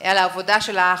על העבודה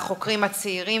של החוקרים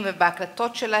הצעירים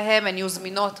ובהקלטות שלהם, הן יהיו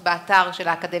זמינות באתר של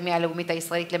האקדמיה הלאומית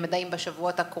הישראלית למדעים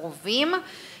בשבועות הקרובים.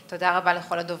 תודה רבה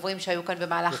לכל הדוברים שהיו כאן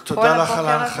במהלך כל הבוקר הזה. תודה לך על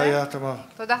ההנחיה, תמר.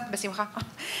 תודה, בשמחה.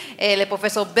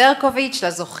 לפרופסור ברקוביץ',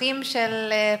 לזוכים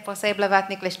של פרסי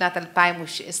בלווטניק לשנת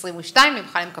 2022,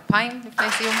 נמחא להם כפיים לפני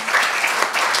סיום.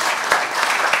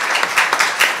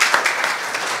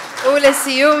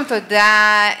 ולסיום,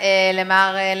 תודה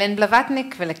למר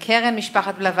בלווטניק ולקרן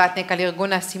משפחת בלווטניק על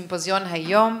ארגון הסימפוזיון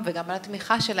היום, וגם על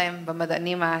התמיכה שלהם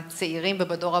במדענים הצעירים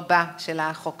ובדור הבא של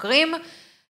החוקרים.